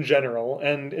just in general.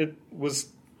 And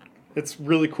it's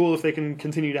really cool if they can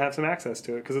continue to have some access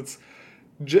to it because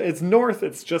it's north.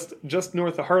 It's just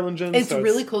north of Harlingen. It's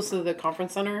really close to the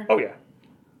conference center. Oh yeah,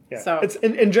 yeah. So it's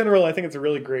in general, I think it's a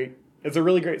really great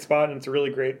spot and it's a really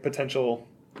great potential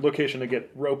location to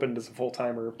get opened as a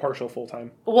full-time or partial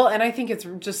full-time. Well, and I think it's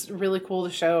just really cool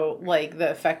to show like the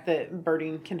effect that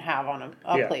birding can have on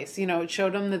a place. You know, it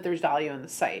showed them that there's value in the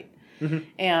site. Mm-hmm.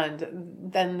 And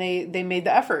then they made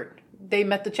the effort. They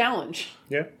met the challenge.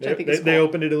 Yeah. They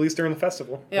opened it at least during the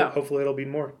festival. Yeah. Hopefully it'll be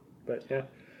more. But yeah.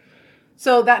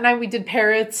 So that night we did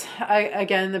parrots.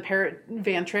 Again, the parrot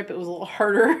van trip, it was a little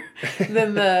harder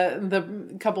than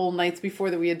the couple nights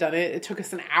before that we had done it. It took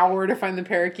us an hour to find the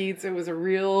parakeets. It was a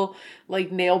real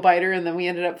like nail biter, and then we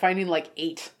ended up finding like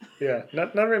 8. Yeah,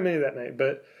 not very many that night,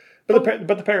 but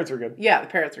the parrots were good. Yeah, the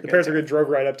parrots were good. The parrots were good. Drove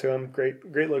right up to them.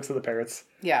 Great looks of the parrots.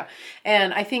 Yeah,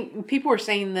 and I think people were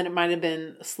saying that it might have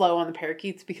been slow on the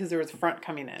parakeets because there was a front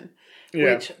coming in.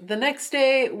 Yeah. Which the next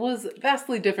day was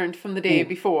vastly different from the day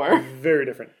before. Very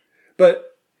different.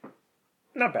 But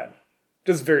not bad.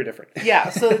 Just very different. Yeah.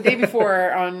 So the day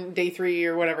before on day 3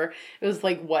 or whatever, it was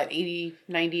like, 80,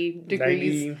 90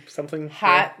 degrees? 90 something.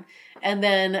 Hot. Yeah. And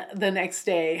then the next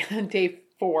day, day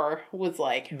 4, was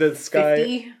like the sky,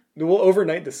 50. Well,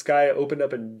 overnight the sky opened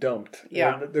up and dumped.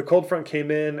 Yeah. And the cold front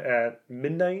came in at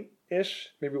midnight-ish,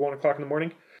 maybe 1 o'clock in the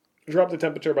morning. Dropped the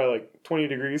temperature by like 20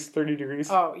 degrees, 30 degrees.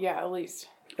 Oh, yeah, at least.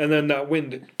 And then that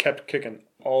wind kept kicking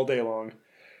all day long.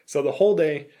 So the whole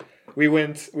day, we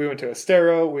went to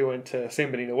Estero, we went to San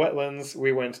Benito Wetlands,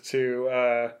 we went to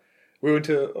a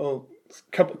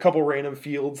couple random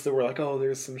fields that were like, oh,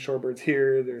 there's some shorebirds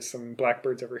here, there's some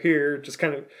blackbirds over here, just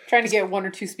kind of... Trying to get 1 or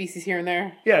 2 species here and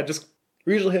there. Yeah,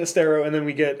 we usually hit Estero, and then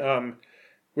we get...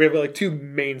 we have like 2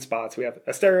 main spots. We have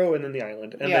Estero and then the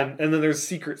island. And then there's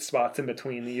secret spots in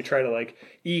between that you try to like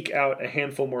eke out a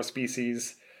handful more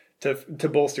species to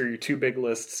bolster your 2 big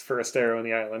lists for Estero and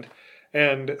the island.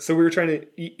 And so we were trying to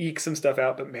eke some stuff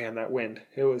out, but man, that wind,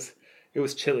 it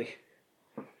was chilly.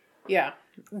 Yeah,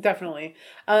 definitely.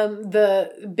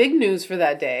 The big news for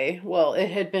that day, well, it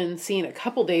had been seen a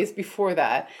couple days before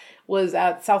that, was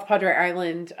at South Padre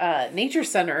Island Nature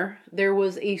Center. There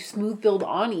was a smooth-billed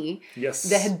Ani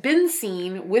that had been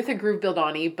seen with a groove-billed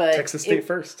Ani, but Texas State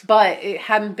first. But it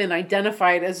hadn't been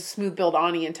identified as a smooth-billed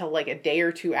Ani until like a day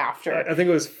or 2 after. I think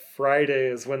it was Friday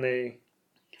is when they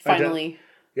finally.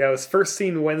 Yeah, it was first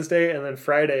seen Wednesday, and then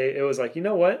Friday it was like, you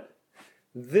know what?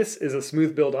 This is a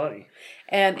smooth-billed Ani.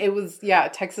 And it was,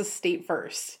 Texas State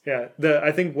first. Yeah,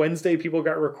 I think Wednesday people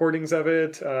got recordings of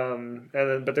it,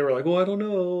 but they were like, well, I don't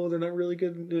know, they're not really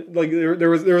good. Like there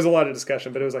was a lot of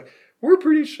discussion, but it was like, we're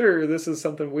pretty sure this is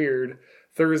something weird.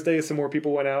 Thursday, some more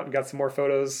people went out and got some more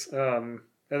photos, and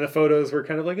the photos were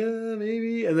kind of like,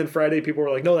 maybe. And then Friday, people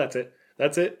were like, no, that's it.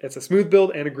 It's a smooth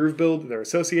build and a groove build. They're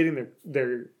associating.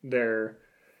 They're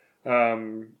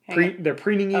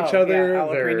preening each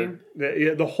other.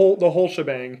 Yeah, the whole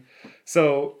shebang.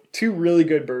 So 2 really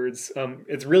good birds.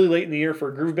 It's really late in the year for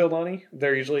a groove-billed Ani.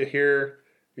 They're usually here,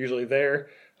 usually there,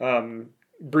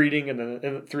 breeding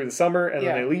and through the summer, and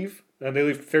then they leave. And they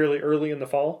leave fairly early in the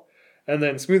fall. And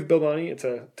then smooth-billed Ani, it's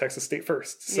a Texas State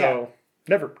first. So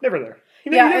never there. You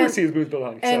never see a smooth-billed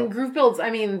Ani. And groove-bills, I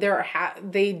mean,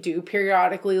 they do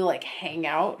periodically like hang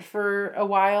out for a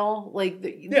while. Like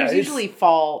there's usually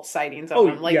fall sightings of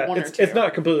them, like 1 or 2. It's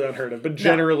not completely unheard of, but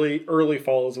generally early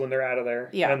fall is when they're out of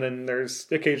there. Yeah. And then there's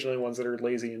occasionally ones that are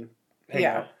lazy and hang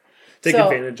out. Take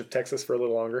advantage of Texas for a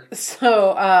little longer.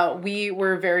 So we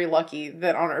were very lucky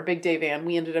that on our big day van,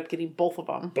 we ended up getting both of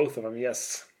them. Both of them,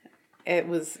 yes. It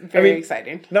was very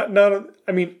exciting.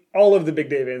 All of the big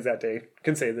day vans that day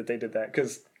can say that they did that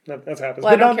because that's what happens.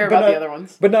 Well, I don't care about the other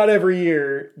ones. But not every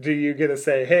year do you get to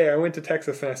say, hey, I went to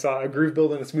Texas and I saw a groove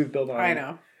build and a smooth build on I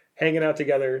know. Hanging out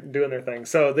together, doing their thing.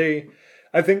 So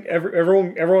I think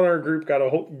everyone in our group got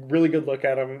a really good look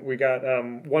at them. We got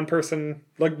one person,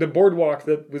 like the boardwalk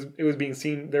they were being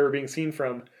seen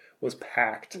from was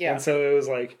packed. Yeah. And so it was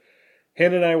like,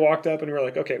 Hannah and I walked up and we were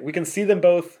like, okay, we can see them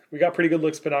both. We got pretty good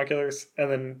looks binoculars. And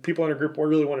then people in our group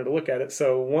really wanted to look at it.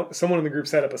 So someone in the group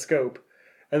set up a scope.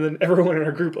 And then everyone in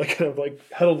our group kind of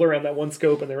huddled around that one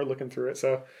scope and they were looking through it.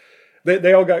 So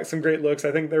they all got some great looks.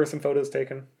 I think there were some photos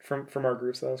taken from our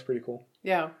group. So that was pretty cool.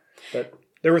 Yeah. But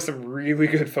there were some really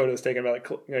good photos taken by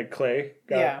Clay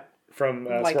from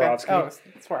Swarovski.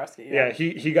 Swarovski. Yeah,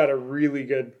 he got a really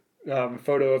good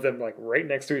photo of them right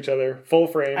next to each other, full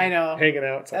frame. I know, hanging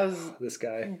out. That was this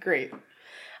guy. Great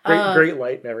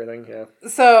light and everything. Yeah.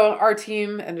 So our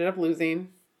team ended up losing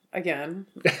again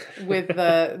with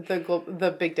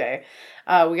the big day.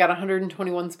 We got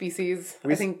 121 species.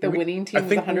 I think the winning team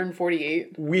was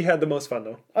 148. We had the most fun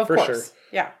though, of course. Sure.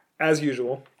 Yeah. As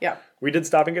usual. Yeah. We did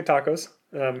stop and get tacos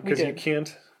because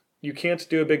you can't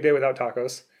do a big day without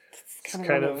tacos. It's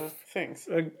kind of things.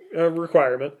 A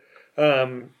requirement.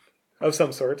 Of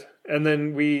some sort, and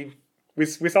then we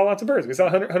we saw lots of birds. We saw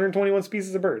 121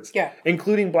 species of birds. Yeah.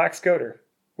 Including black scoter,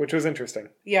 which was interesting.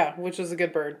 Yeah, which was a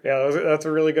good bird. Yeah, that's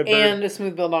a really good bird. And a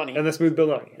smooth-billed Ani. And the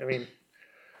smooth-billed Ani. I mean,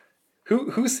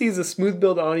 who sees a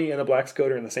smooth-billed Ani and a black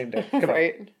scoter in the same day? Come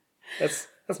right. on.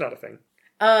 That's not a thing.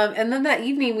 And then that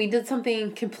evening, we did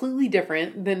something completely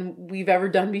different than we've ever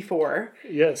done before.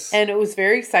 Yes. And it was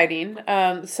very exciting.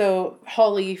 So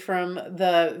Holly from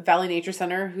the Valley Nature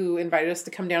Center, who invited us to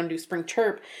come down and do Spring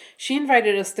Chirp, she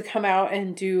invited us to come out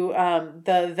and do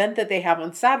the event that they have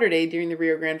on Saturday during the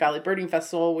Rio Grande Valley Birding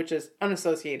Festival, which is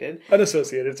unassociated.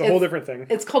 Unassociated. It's a whole different thing.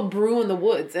 It's called Brew in the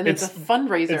Woods, and it's a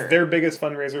fundraiser. It's their biggest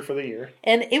fundraiser for the year.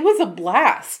 And it was a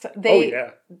blast.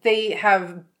 They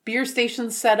have beer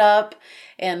stations set up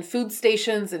and food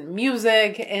stations and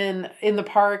music and in the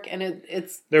park, and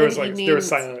there was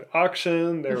silent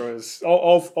auction, there was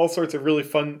all sorts of really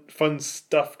fun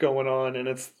stuff going on, and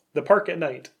it's the park at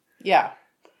night. Yeah.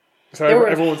 So there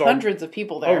were hundreds of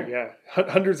people there. Oh yeah,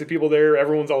 hundreds of people there.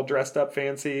 Everyone's all dressed up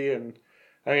fancy, and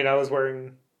I mean I was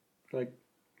wearing like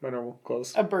my normal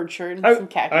clothes, a bird shirt and some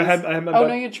khakis. I had my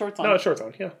no, you had shorts on. No, shorts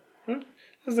on. Yeah.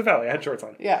 It was the Valley. I had shorts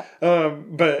on. Yeah.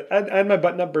 But I had my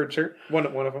button-up bird shirt. One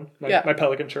of them. My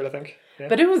pelican shirt, I think. Yeah.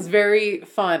 But it was very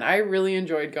fun. I really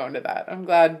enjoyed going to that. I'm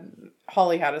glad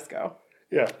Holly had us go.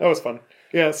 Yeah, that was fun.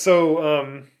 Yeah,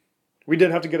 so we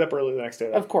did have to get up early the next day,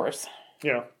 though. Of course.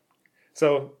 Yeah.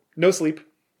 So, no sleep,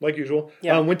 like usual.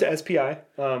 Yeah. Went to SPI.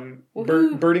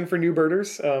 Birding for New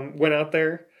Birders. Went out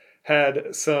there.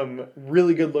 Had some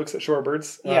really good looks at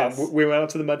shorebirds. Yes. We went out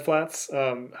to the mudflats,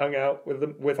 hung out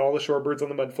with all the shorebirds on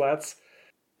the mudflats.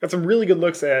 Got some really good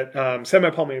looks at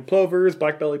semi-palmated plovers,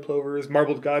 black-bellied plovers,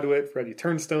 marbled godwit, reddy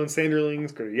turnstone,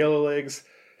 sanderlings, greater yellowlegs.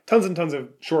 Tons and tons of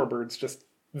shorebirds just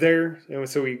there. And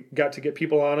so we got to get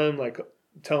people on them, like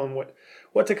tell them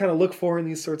what to kind of look for in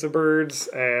these sorts of birds.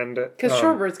 And because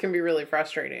shorebirds can be really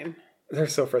frustrating. They're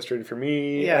so frustrating for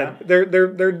me. Yeah, and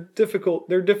they're difficult.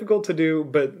 They're difficult to do,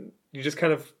 but you just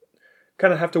kind of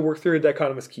have to work through a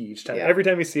dichotomous key each time. Yeah. Every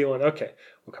time you see one, okay,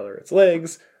 what color are its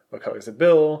legs? What color is the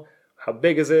bill? How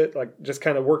big is it? Like just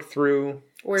kind of work through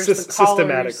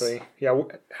systematically. Yeah,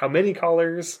 how many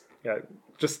collars? Yeah,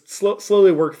 just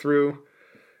slowly work through.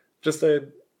 Just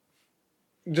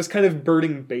kind of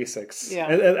birding basics. Yeah,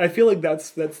 and I feel like that's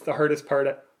the hardest part.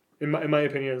 In my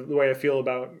opinion, the way I feel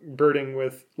about birding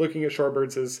with looking at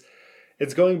shorebirds is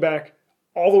it's going back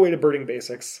all the way to birding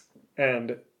basics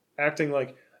and acting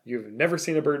like you've never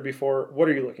seen a bird before. What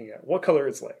are you looking at? What color are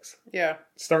its legs? Yeah.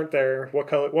 Start there. What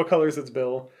color is its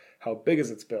bill? How big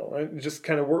is its bill? And just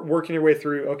kind of working your way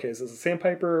through, okay, is this a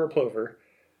sandpiper or a plover?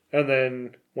 And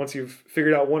then once you've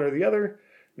figured out one or the other,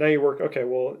 now you work, okay,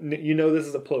 well, you know this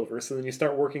is a plover. So then you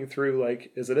start working through,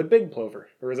 like, is it a big plover?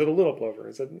 Or is it a little plover?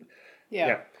 Is it...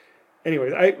 Yeah.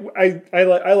 Anyways,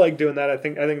 I like doing that. I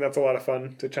think that's a lot of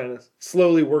fun to try to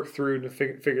slowly work through to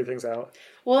figure things out.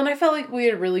 Well, and I felt like we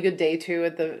had a really good day too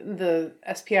at the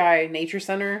SPI Nature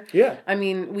Center. Yeah. I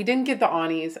mean, we didn't get the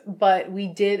Anis, but we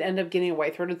did end up getting a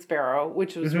white-throated sparrow,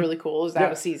 which was really cool. It was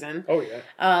out of season. Oh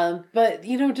yeah. But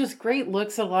just great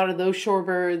looks at a lot of those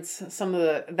shorebirds, some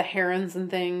of the herons and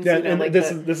things. Yeah, and like this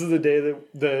is the day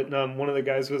that one of the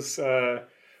guys was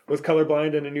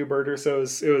colorblind and a new birder, so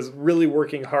it was really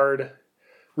working hard,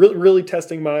 really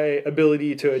testing my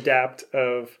ability to adapt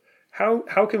of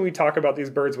how can we talk about these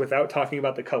birds without talking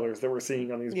about the colors that we're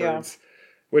seeing on these birds,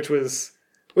 which was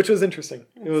interesting.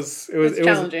 It was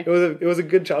challenging. It was a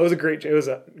good challenge. It was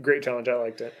a great challenge. I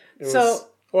liked it. It was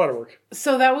a lot of work.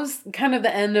 So that was kind of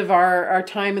the end of our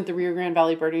time at the Rio Grande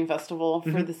Valley Birding Festival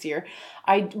for this year.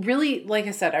 I really, like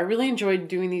I said, I really enjoyed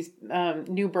doing these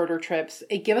new birder trips.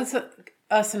 It gave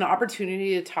us an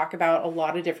opportunity to talk about a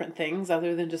lot of different things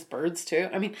other than just birds too.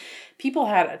 I mean, people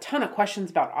had a ton of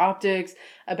questions about optics,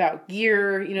 about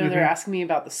gear. They're asking me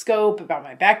about the scope, about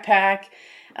my backpack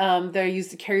that I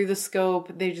used to carry the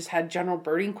scope. They just had general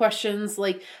birding questions.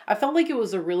 Like, I felt like it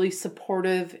was a really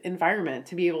supportive environment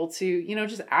to be able to,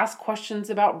 just ask questions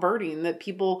about birding that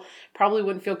people probably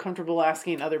wouldn't feel comfortable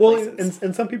asking other places.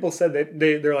 And some people said that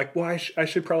they're like, well, I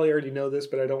should probably already know this,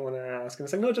 but I don't want to ask. And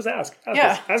it's like, no, just ask.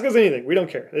 Ask us anything. We don't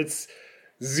care. It's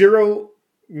zero.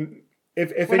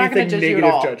 If anything,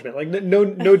 negative judgment. Like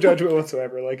no judgment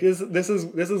whatsoever. Like this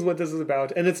is what this is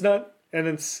about, and it's not. And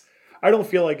it's. I don't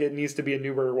feel like it needs to be a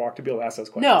new birder walk to be able to ask those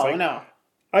questions. No.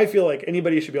 I feel like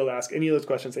anybody should be able to ask any of those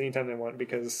questions anytime they want,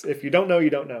 because if you don't know, you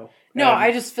don't know. No,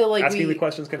 I just feel like asking the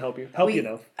questions can help you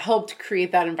know. Helped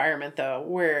create that environment though,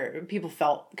 where people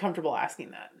felt comfortable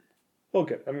asking that. Well,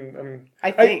 good.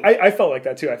 I felt like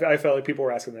that too. I felt like people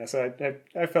were asking that, so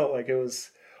I felt like it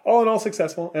was all in all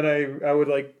successful, and I would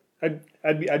like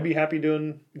I'd be happy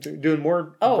doing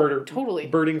more totally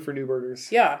birding for new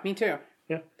birders. Yeah, me too.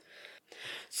 Yeah.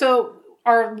 So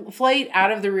our flight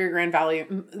out of the Rio Grande Valley,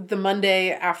 the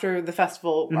Monday after the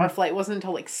festival, our flight wasn't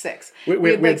until like 6.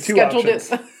 We had two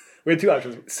options. We had 2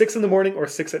 options: 6 in the morning or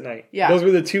 6 at night. Yeah, those were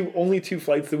the only two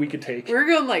flights that we could take. We were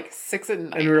going like 6 at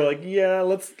night, and we were like, yeah,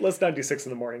 let's not do 6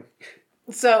 in the morning.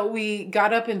 So we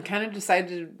got up and kind of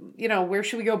decided, where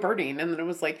should we go birding? And then it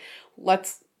was like,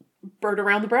 let's bird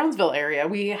around the Brownsville area.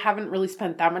 We haven't really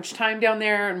spent that much time down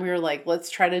there, and we were like, let's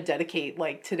try to dedicate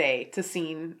like today to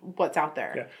seeing what's out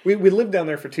there. Yeah, we lived down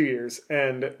there for 2 years,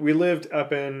 and we lived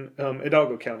up in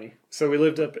Hidalgo County. So we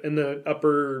lived up in the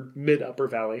upper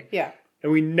valley. Yeah.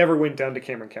 And we never went down to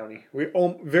Cameron County. We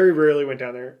very rarely went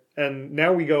down there. And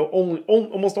now we go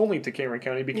almost only to Cameron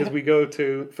County because we go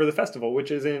for the festival, which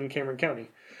is in Cameron County.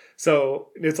 So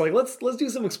it's like, let's do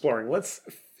some exploring. Let's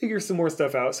figure some more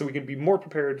stuff out so we can be more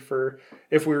prepared for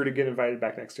if we were to get invited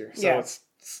back next year. So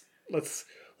let's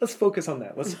focus on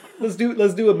that. Let's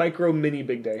do a micro mini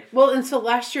big day. Well, and so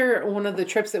last year, one of the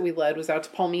trips that we led was out to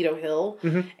Palmito Hill,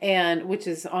 and which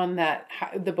is on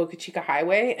the Boca Chica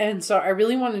Highway. And so I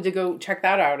really wanted to go check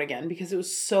that out again because it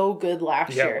was so good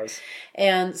last year. It was.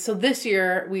 And so this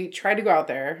year we tried to go out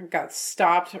there, got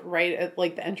stopped right at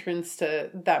like the entrance to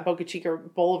that Boca Chica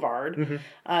Boulevard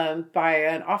by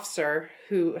an officer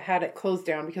who had it closed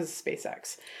down because of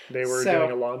SpaceX. They were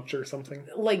doing a launch or something?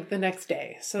 Like the next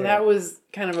day. So that was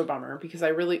kind of a bummer because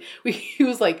he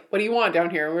was like, what do you want down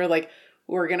here? And we were like,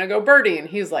 we're going to go birding. And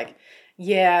he was like,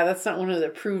 yeah, that's not one of the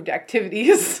approved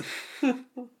activities.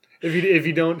 If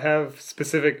you don't have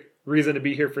specific reason to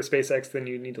be here for SpaceX, then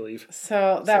you need to leave.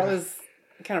 So that was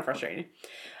kind of frustrating.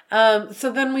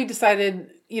 So then we decided,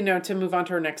 to move on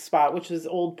to our next spot, which is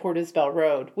Old Port Isabel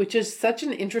Road, which is such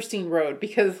an interesting road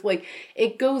because like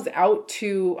it goes out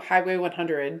to Highway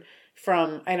 100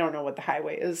 from, I don't know what the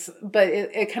highway is, but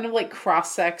it kind of like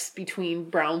cross-sects between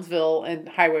Brownsville and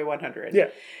Highway 100. Yeah.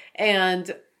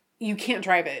 And you can't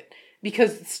drive it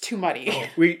because it's too muddy. Oh,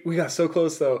 we got so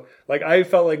close though. Like I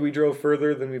felt like we drove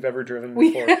further than we've ever driven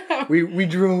before. We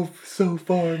drove so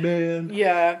far, man.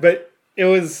 Yeah. But it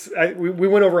was, we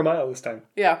went over a mile this time.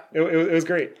 Yeah. It was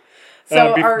great.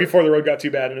 So before the road got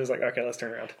too bad and it was like, okay, let's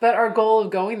turn around. But our goal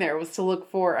of going there was to look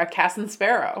for a Cassin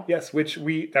Sparrow. Yes, it was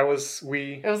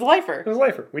a lifer. It was a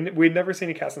lifer. We'd never seen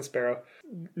a Cassin Sparrow.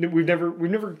 We've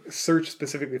never searched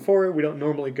specifically for it. We don't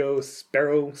normally go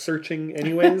sparrow searching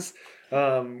anyways.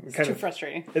 It's too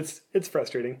frustrating. It's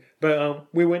frustrating. But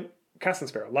we went Cassin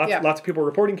Sparrow. Lots of people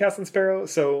reporting Cassin Sparrow,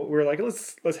 so we were like,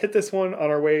 let's hit this one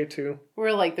on our way to.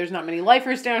 We're like, there's not many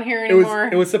lifers down here anymore.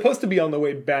 It was supposed to be on the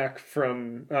way back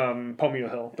from Palmito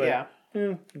Hill, but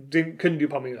couldn't do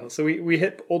Palmito Hill. So we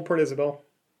hit Old Port Isabel.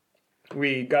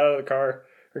 We got out of the car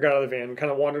or got out of the van. We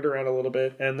kind of wandered around a little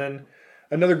bit, and then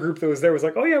another group that was there was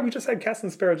like, oh yeah, we just had Cassin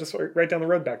Sparrow just right down the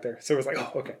road back there. So it was like,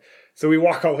 oh okay. So we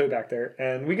walk all the way back there,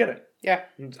 and we get it. Yeah.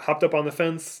 And hopped up on the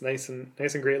fence, nice and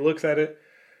great. Looks at it.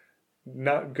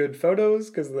 Not good photos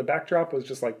because the backdrop was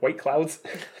just like white clouds,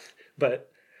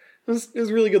 but it was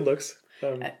really good looks.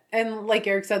 And like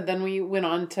Eric said, then we went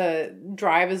on to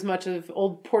drive as much of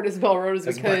Old Port Isabel Road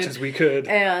as we could.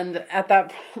 And at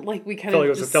that, like we kind of felt like it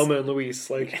was a Thelma and Louise.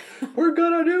 Like we're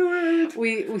gonna do it.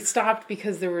 We stopped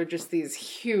because there were just these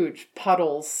huge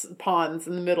ponds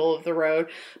in the middle of the road.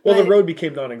 Well, the road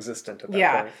became non-existent at that point.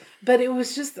 Yeah, but it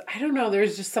was just, I don't know.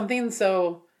 There's just something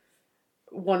so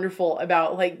wonderful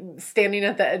about like standing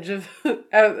at the edge of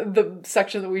the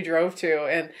section that we drove to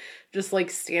and just like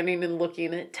standing and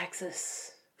looking at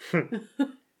Texas. So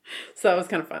that was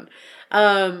kind of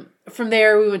fun. From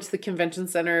there we went to the convention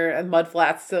center and Mud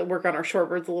Flats to work on our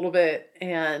shorebirds a little bit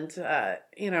and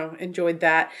enjoyed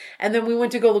that. And then we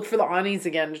went to go look for the awnings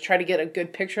again to try to get a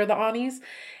good picture of the awnings,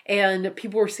 and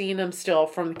people were seeing them still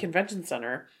from the convention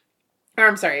center. Or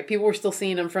I'm sorry, people were still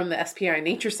seeing them from the SPI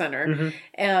Nature Center,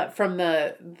 from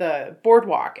the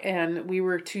boardwalk, and we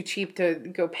were too cheap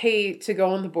to pay to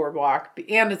go on the boardwalk,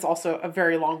 and it's also a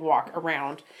very long walk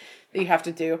around that you have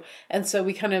to do, and so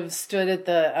we kind of stood at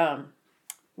the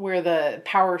where the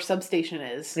power substation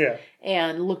is,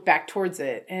 and looked back towards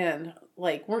it, and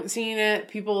like weren't seeing it.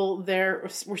 People there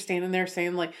were standing there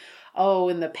saying like, oh,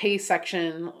 in the pay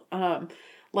section,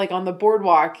 like on the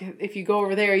boardwalk, if you go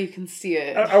over there, you can see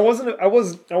it. I wasn't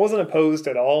opposed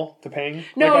at all to paying.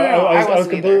 No, I was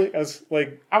completely. Either. I was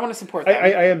like, I want to support that.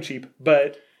 I am cheap,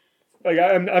 but like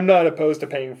I'm not opposed to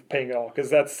paying at all because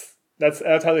that's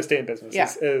how they stay in business.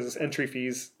 Yeah. Is entry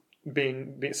fees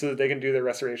being so that they can do their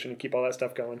restoration and keep all that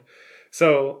stuff going.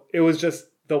 So it was just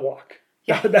the walk.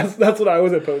 Yeah. That's what I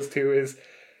was opposed to. Is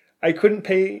I couldn't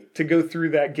pay to go through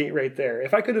that gate right there.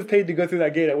 If I could have paid to go through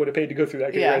that gate, I would have paid to go through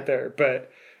that gate right there.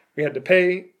 But we had to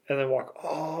pay and then walk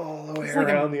all the way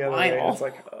around the other way. And it's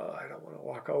like, oh, I don't want to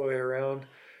walk all the way around.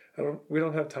 We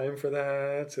don't have time for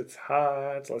that. It's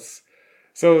hot.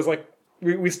 So it was like,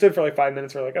 we stood for like 5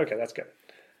 minutes. We're like, okay, that's good.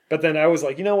 But then I was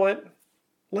like, you know what?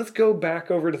 Let's go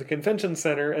back over to the convention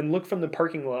center and look from the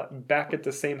parking lot back at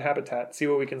the same habitat, see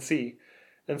what we can see.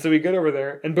 And so we get over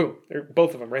there, and boom, they're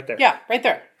both of them right there. Yeah, right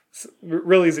there. It's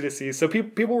real easy to see. So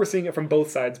people were seeing it from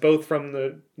both sides, both from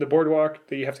the boardwalk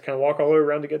that you have to kind of walk all the way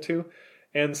around to get to,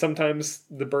 and sometimes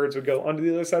the birds would go onto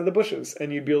the other side of the bushes,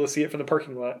 and you'd be able to see it from the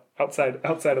parking lot outside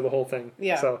of the whole thing.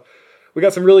 Yeah. So we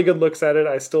got some really good looks at it.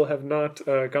 I still have not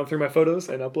gone through my photos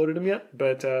and uploaded them yet,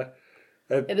 but...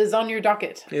 it is on your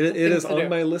docket. It is on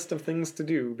my list of things to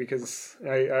do because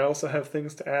I also have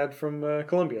things to add from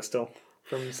Colombia still,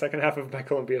 from the second half of my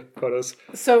Colombia photos.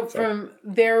 So from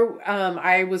there,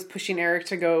 I was pushing Eric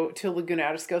to go to Laguna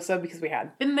Atascosa because we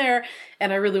had been there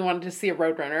and I really wanted to see a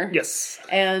Roadrunner. Yes.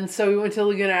 And so we went to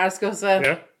Laguna Atascosa.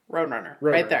 Yeah. Roadrunner.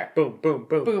 Right there. Boom, boom,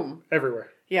 boom. Boom. Everywhere.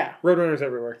 Yeah. Roadrunners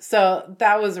everywhere. So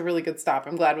that was a really good stop.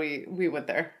 I'm glad we went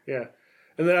there. Yeah.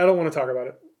 And then I don't want to talk about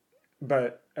it,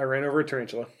 but I ran over a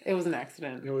tarantula. It was an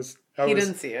accident. He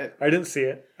didn't see it. I didn't see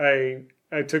it. I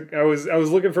was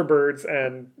looking for birds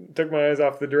and took my eyes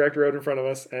off the direct road in front of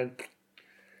us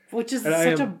which is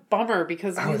such a bummer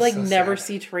because we never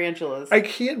see tarantulas. I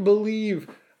can't believe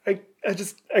I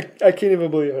can't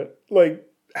even believe it. Like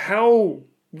how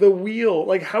the wheel,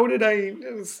 like how did I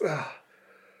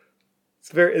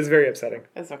It's very upsetting.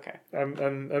 It's okay. I'm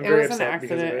very upset. It was an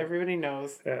accident. Everybody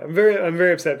knows. Yeah, I'm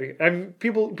very upset because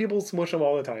people smush them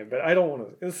all the time, but I don't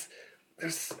want to.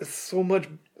 There's so much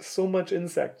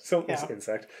insect, so much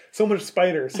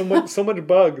spider, so much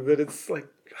bug that it's like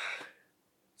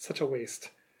such a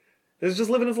waste. It's just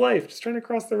living his life, just trying to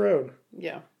cross the road.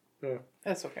 Yeah.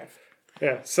 That's okay.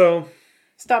 Yeah. So.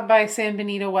 Stop by San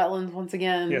Benito wetlands once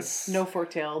again. Yes. No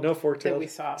fork-tailed. That we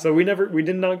saw. So we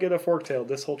did not get a fork-tailed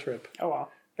this whole trip. Oh wow.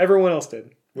 Everyone else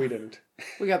did. We didn't.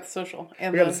 We got the social.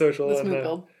 And the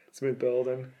smooth build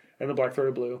and the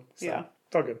black-throated blue. So yeah.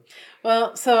 It's all good.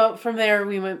 Well, so from there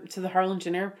we went to the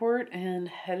Harlingen airport and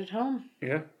headed home.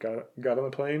 Yeah. Got on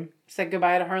the plane. Said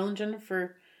goodbye to Harlingen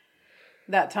for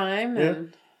that time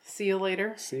and see you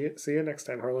later. See you next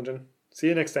time, Harlingen. See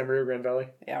you next time, Rio Grande Valley.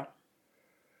 Yeah.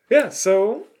 Yeah,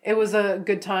 so... It was a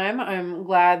good time. I'm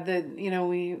glad that,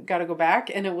 we got to go back,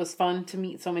 and it was fun to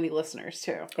meet so many listeners,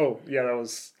 too. Oh, yeah, that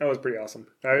was pretty awesome.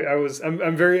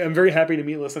 I'm very happy to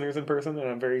meet listeners in person,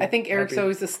 and I think Eric's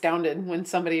always astounded when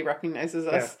somebody recognizes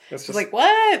us. Yeah, it's just like,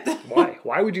 what? Why?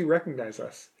 Why would you recognize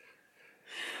us?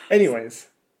 Anyways,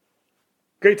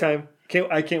 great time.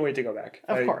 I can't wait to go back.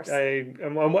 Of course.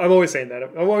 I'm always saying that.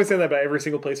 I'm always saying that about every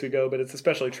single place we go, but it's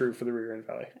especially true for the Rio Grande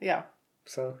Valley. Yeah.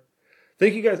 So...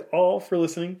 Thank you guys all for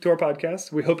listening to our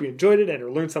podcast. We hope you enjoyed it and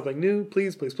or learned something new.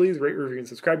 Please, please, please rate, review, and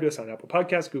subscribe to us on Apple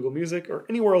Podcasts, Google Music, or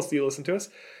anywhere else that you listen to us.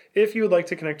 If you would like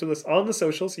to connect with us on the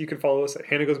socials, you can follow us at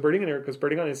Hannah Goes Birding and Eric Goes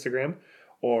Birding on Instagram,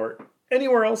 or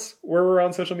anywhere else where we're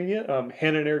on social media.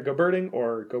 Hannah and Eric Go Birding,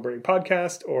 or Go Birding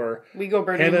Podcast, or We Go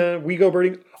Birding. Hannah, We Go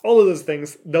Birding. All of those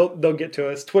things, they'll get to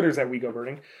us. Twitter's at We Go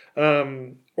Birding.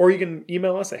 Or you can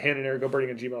email us at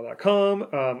hannahanderickgobirding@gmail.com.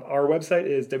 Our website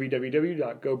is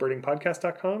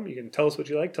www.gobirdingpodcast.com. You can tell us what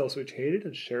you like, tell us what you hated,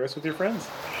 and share us with your friends.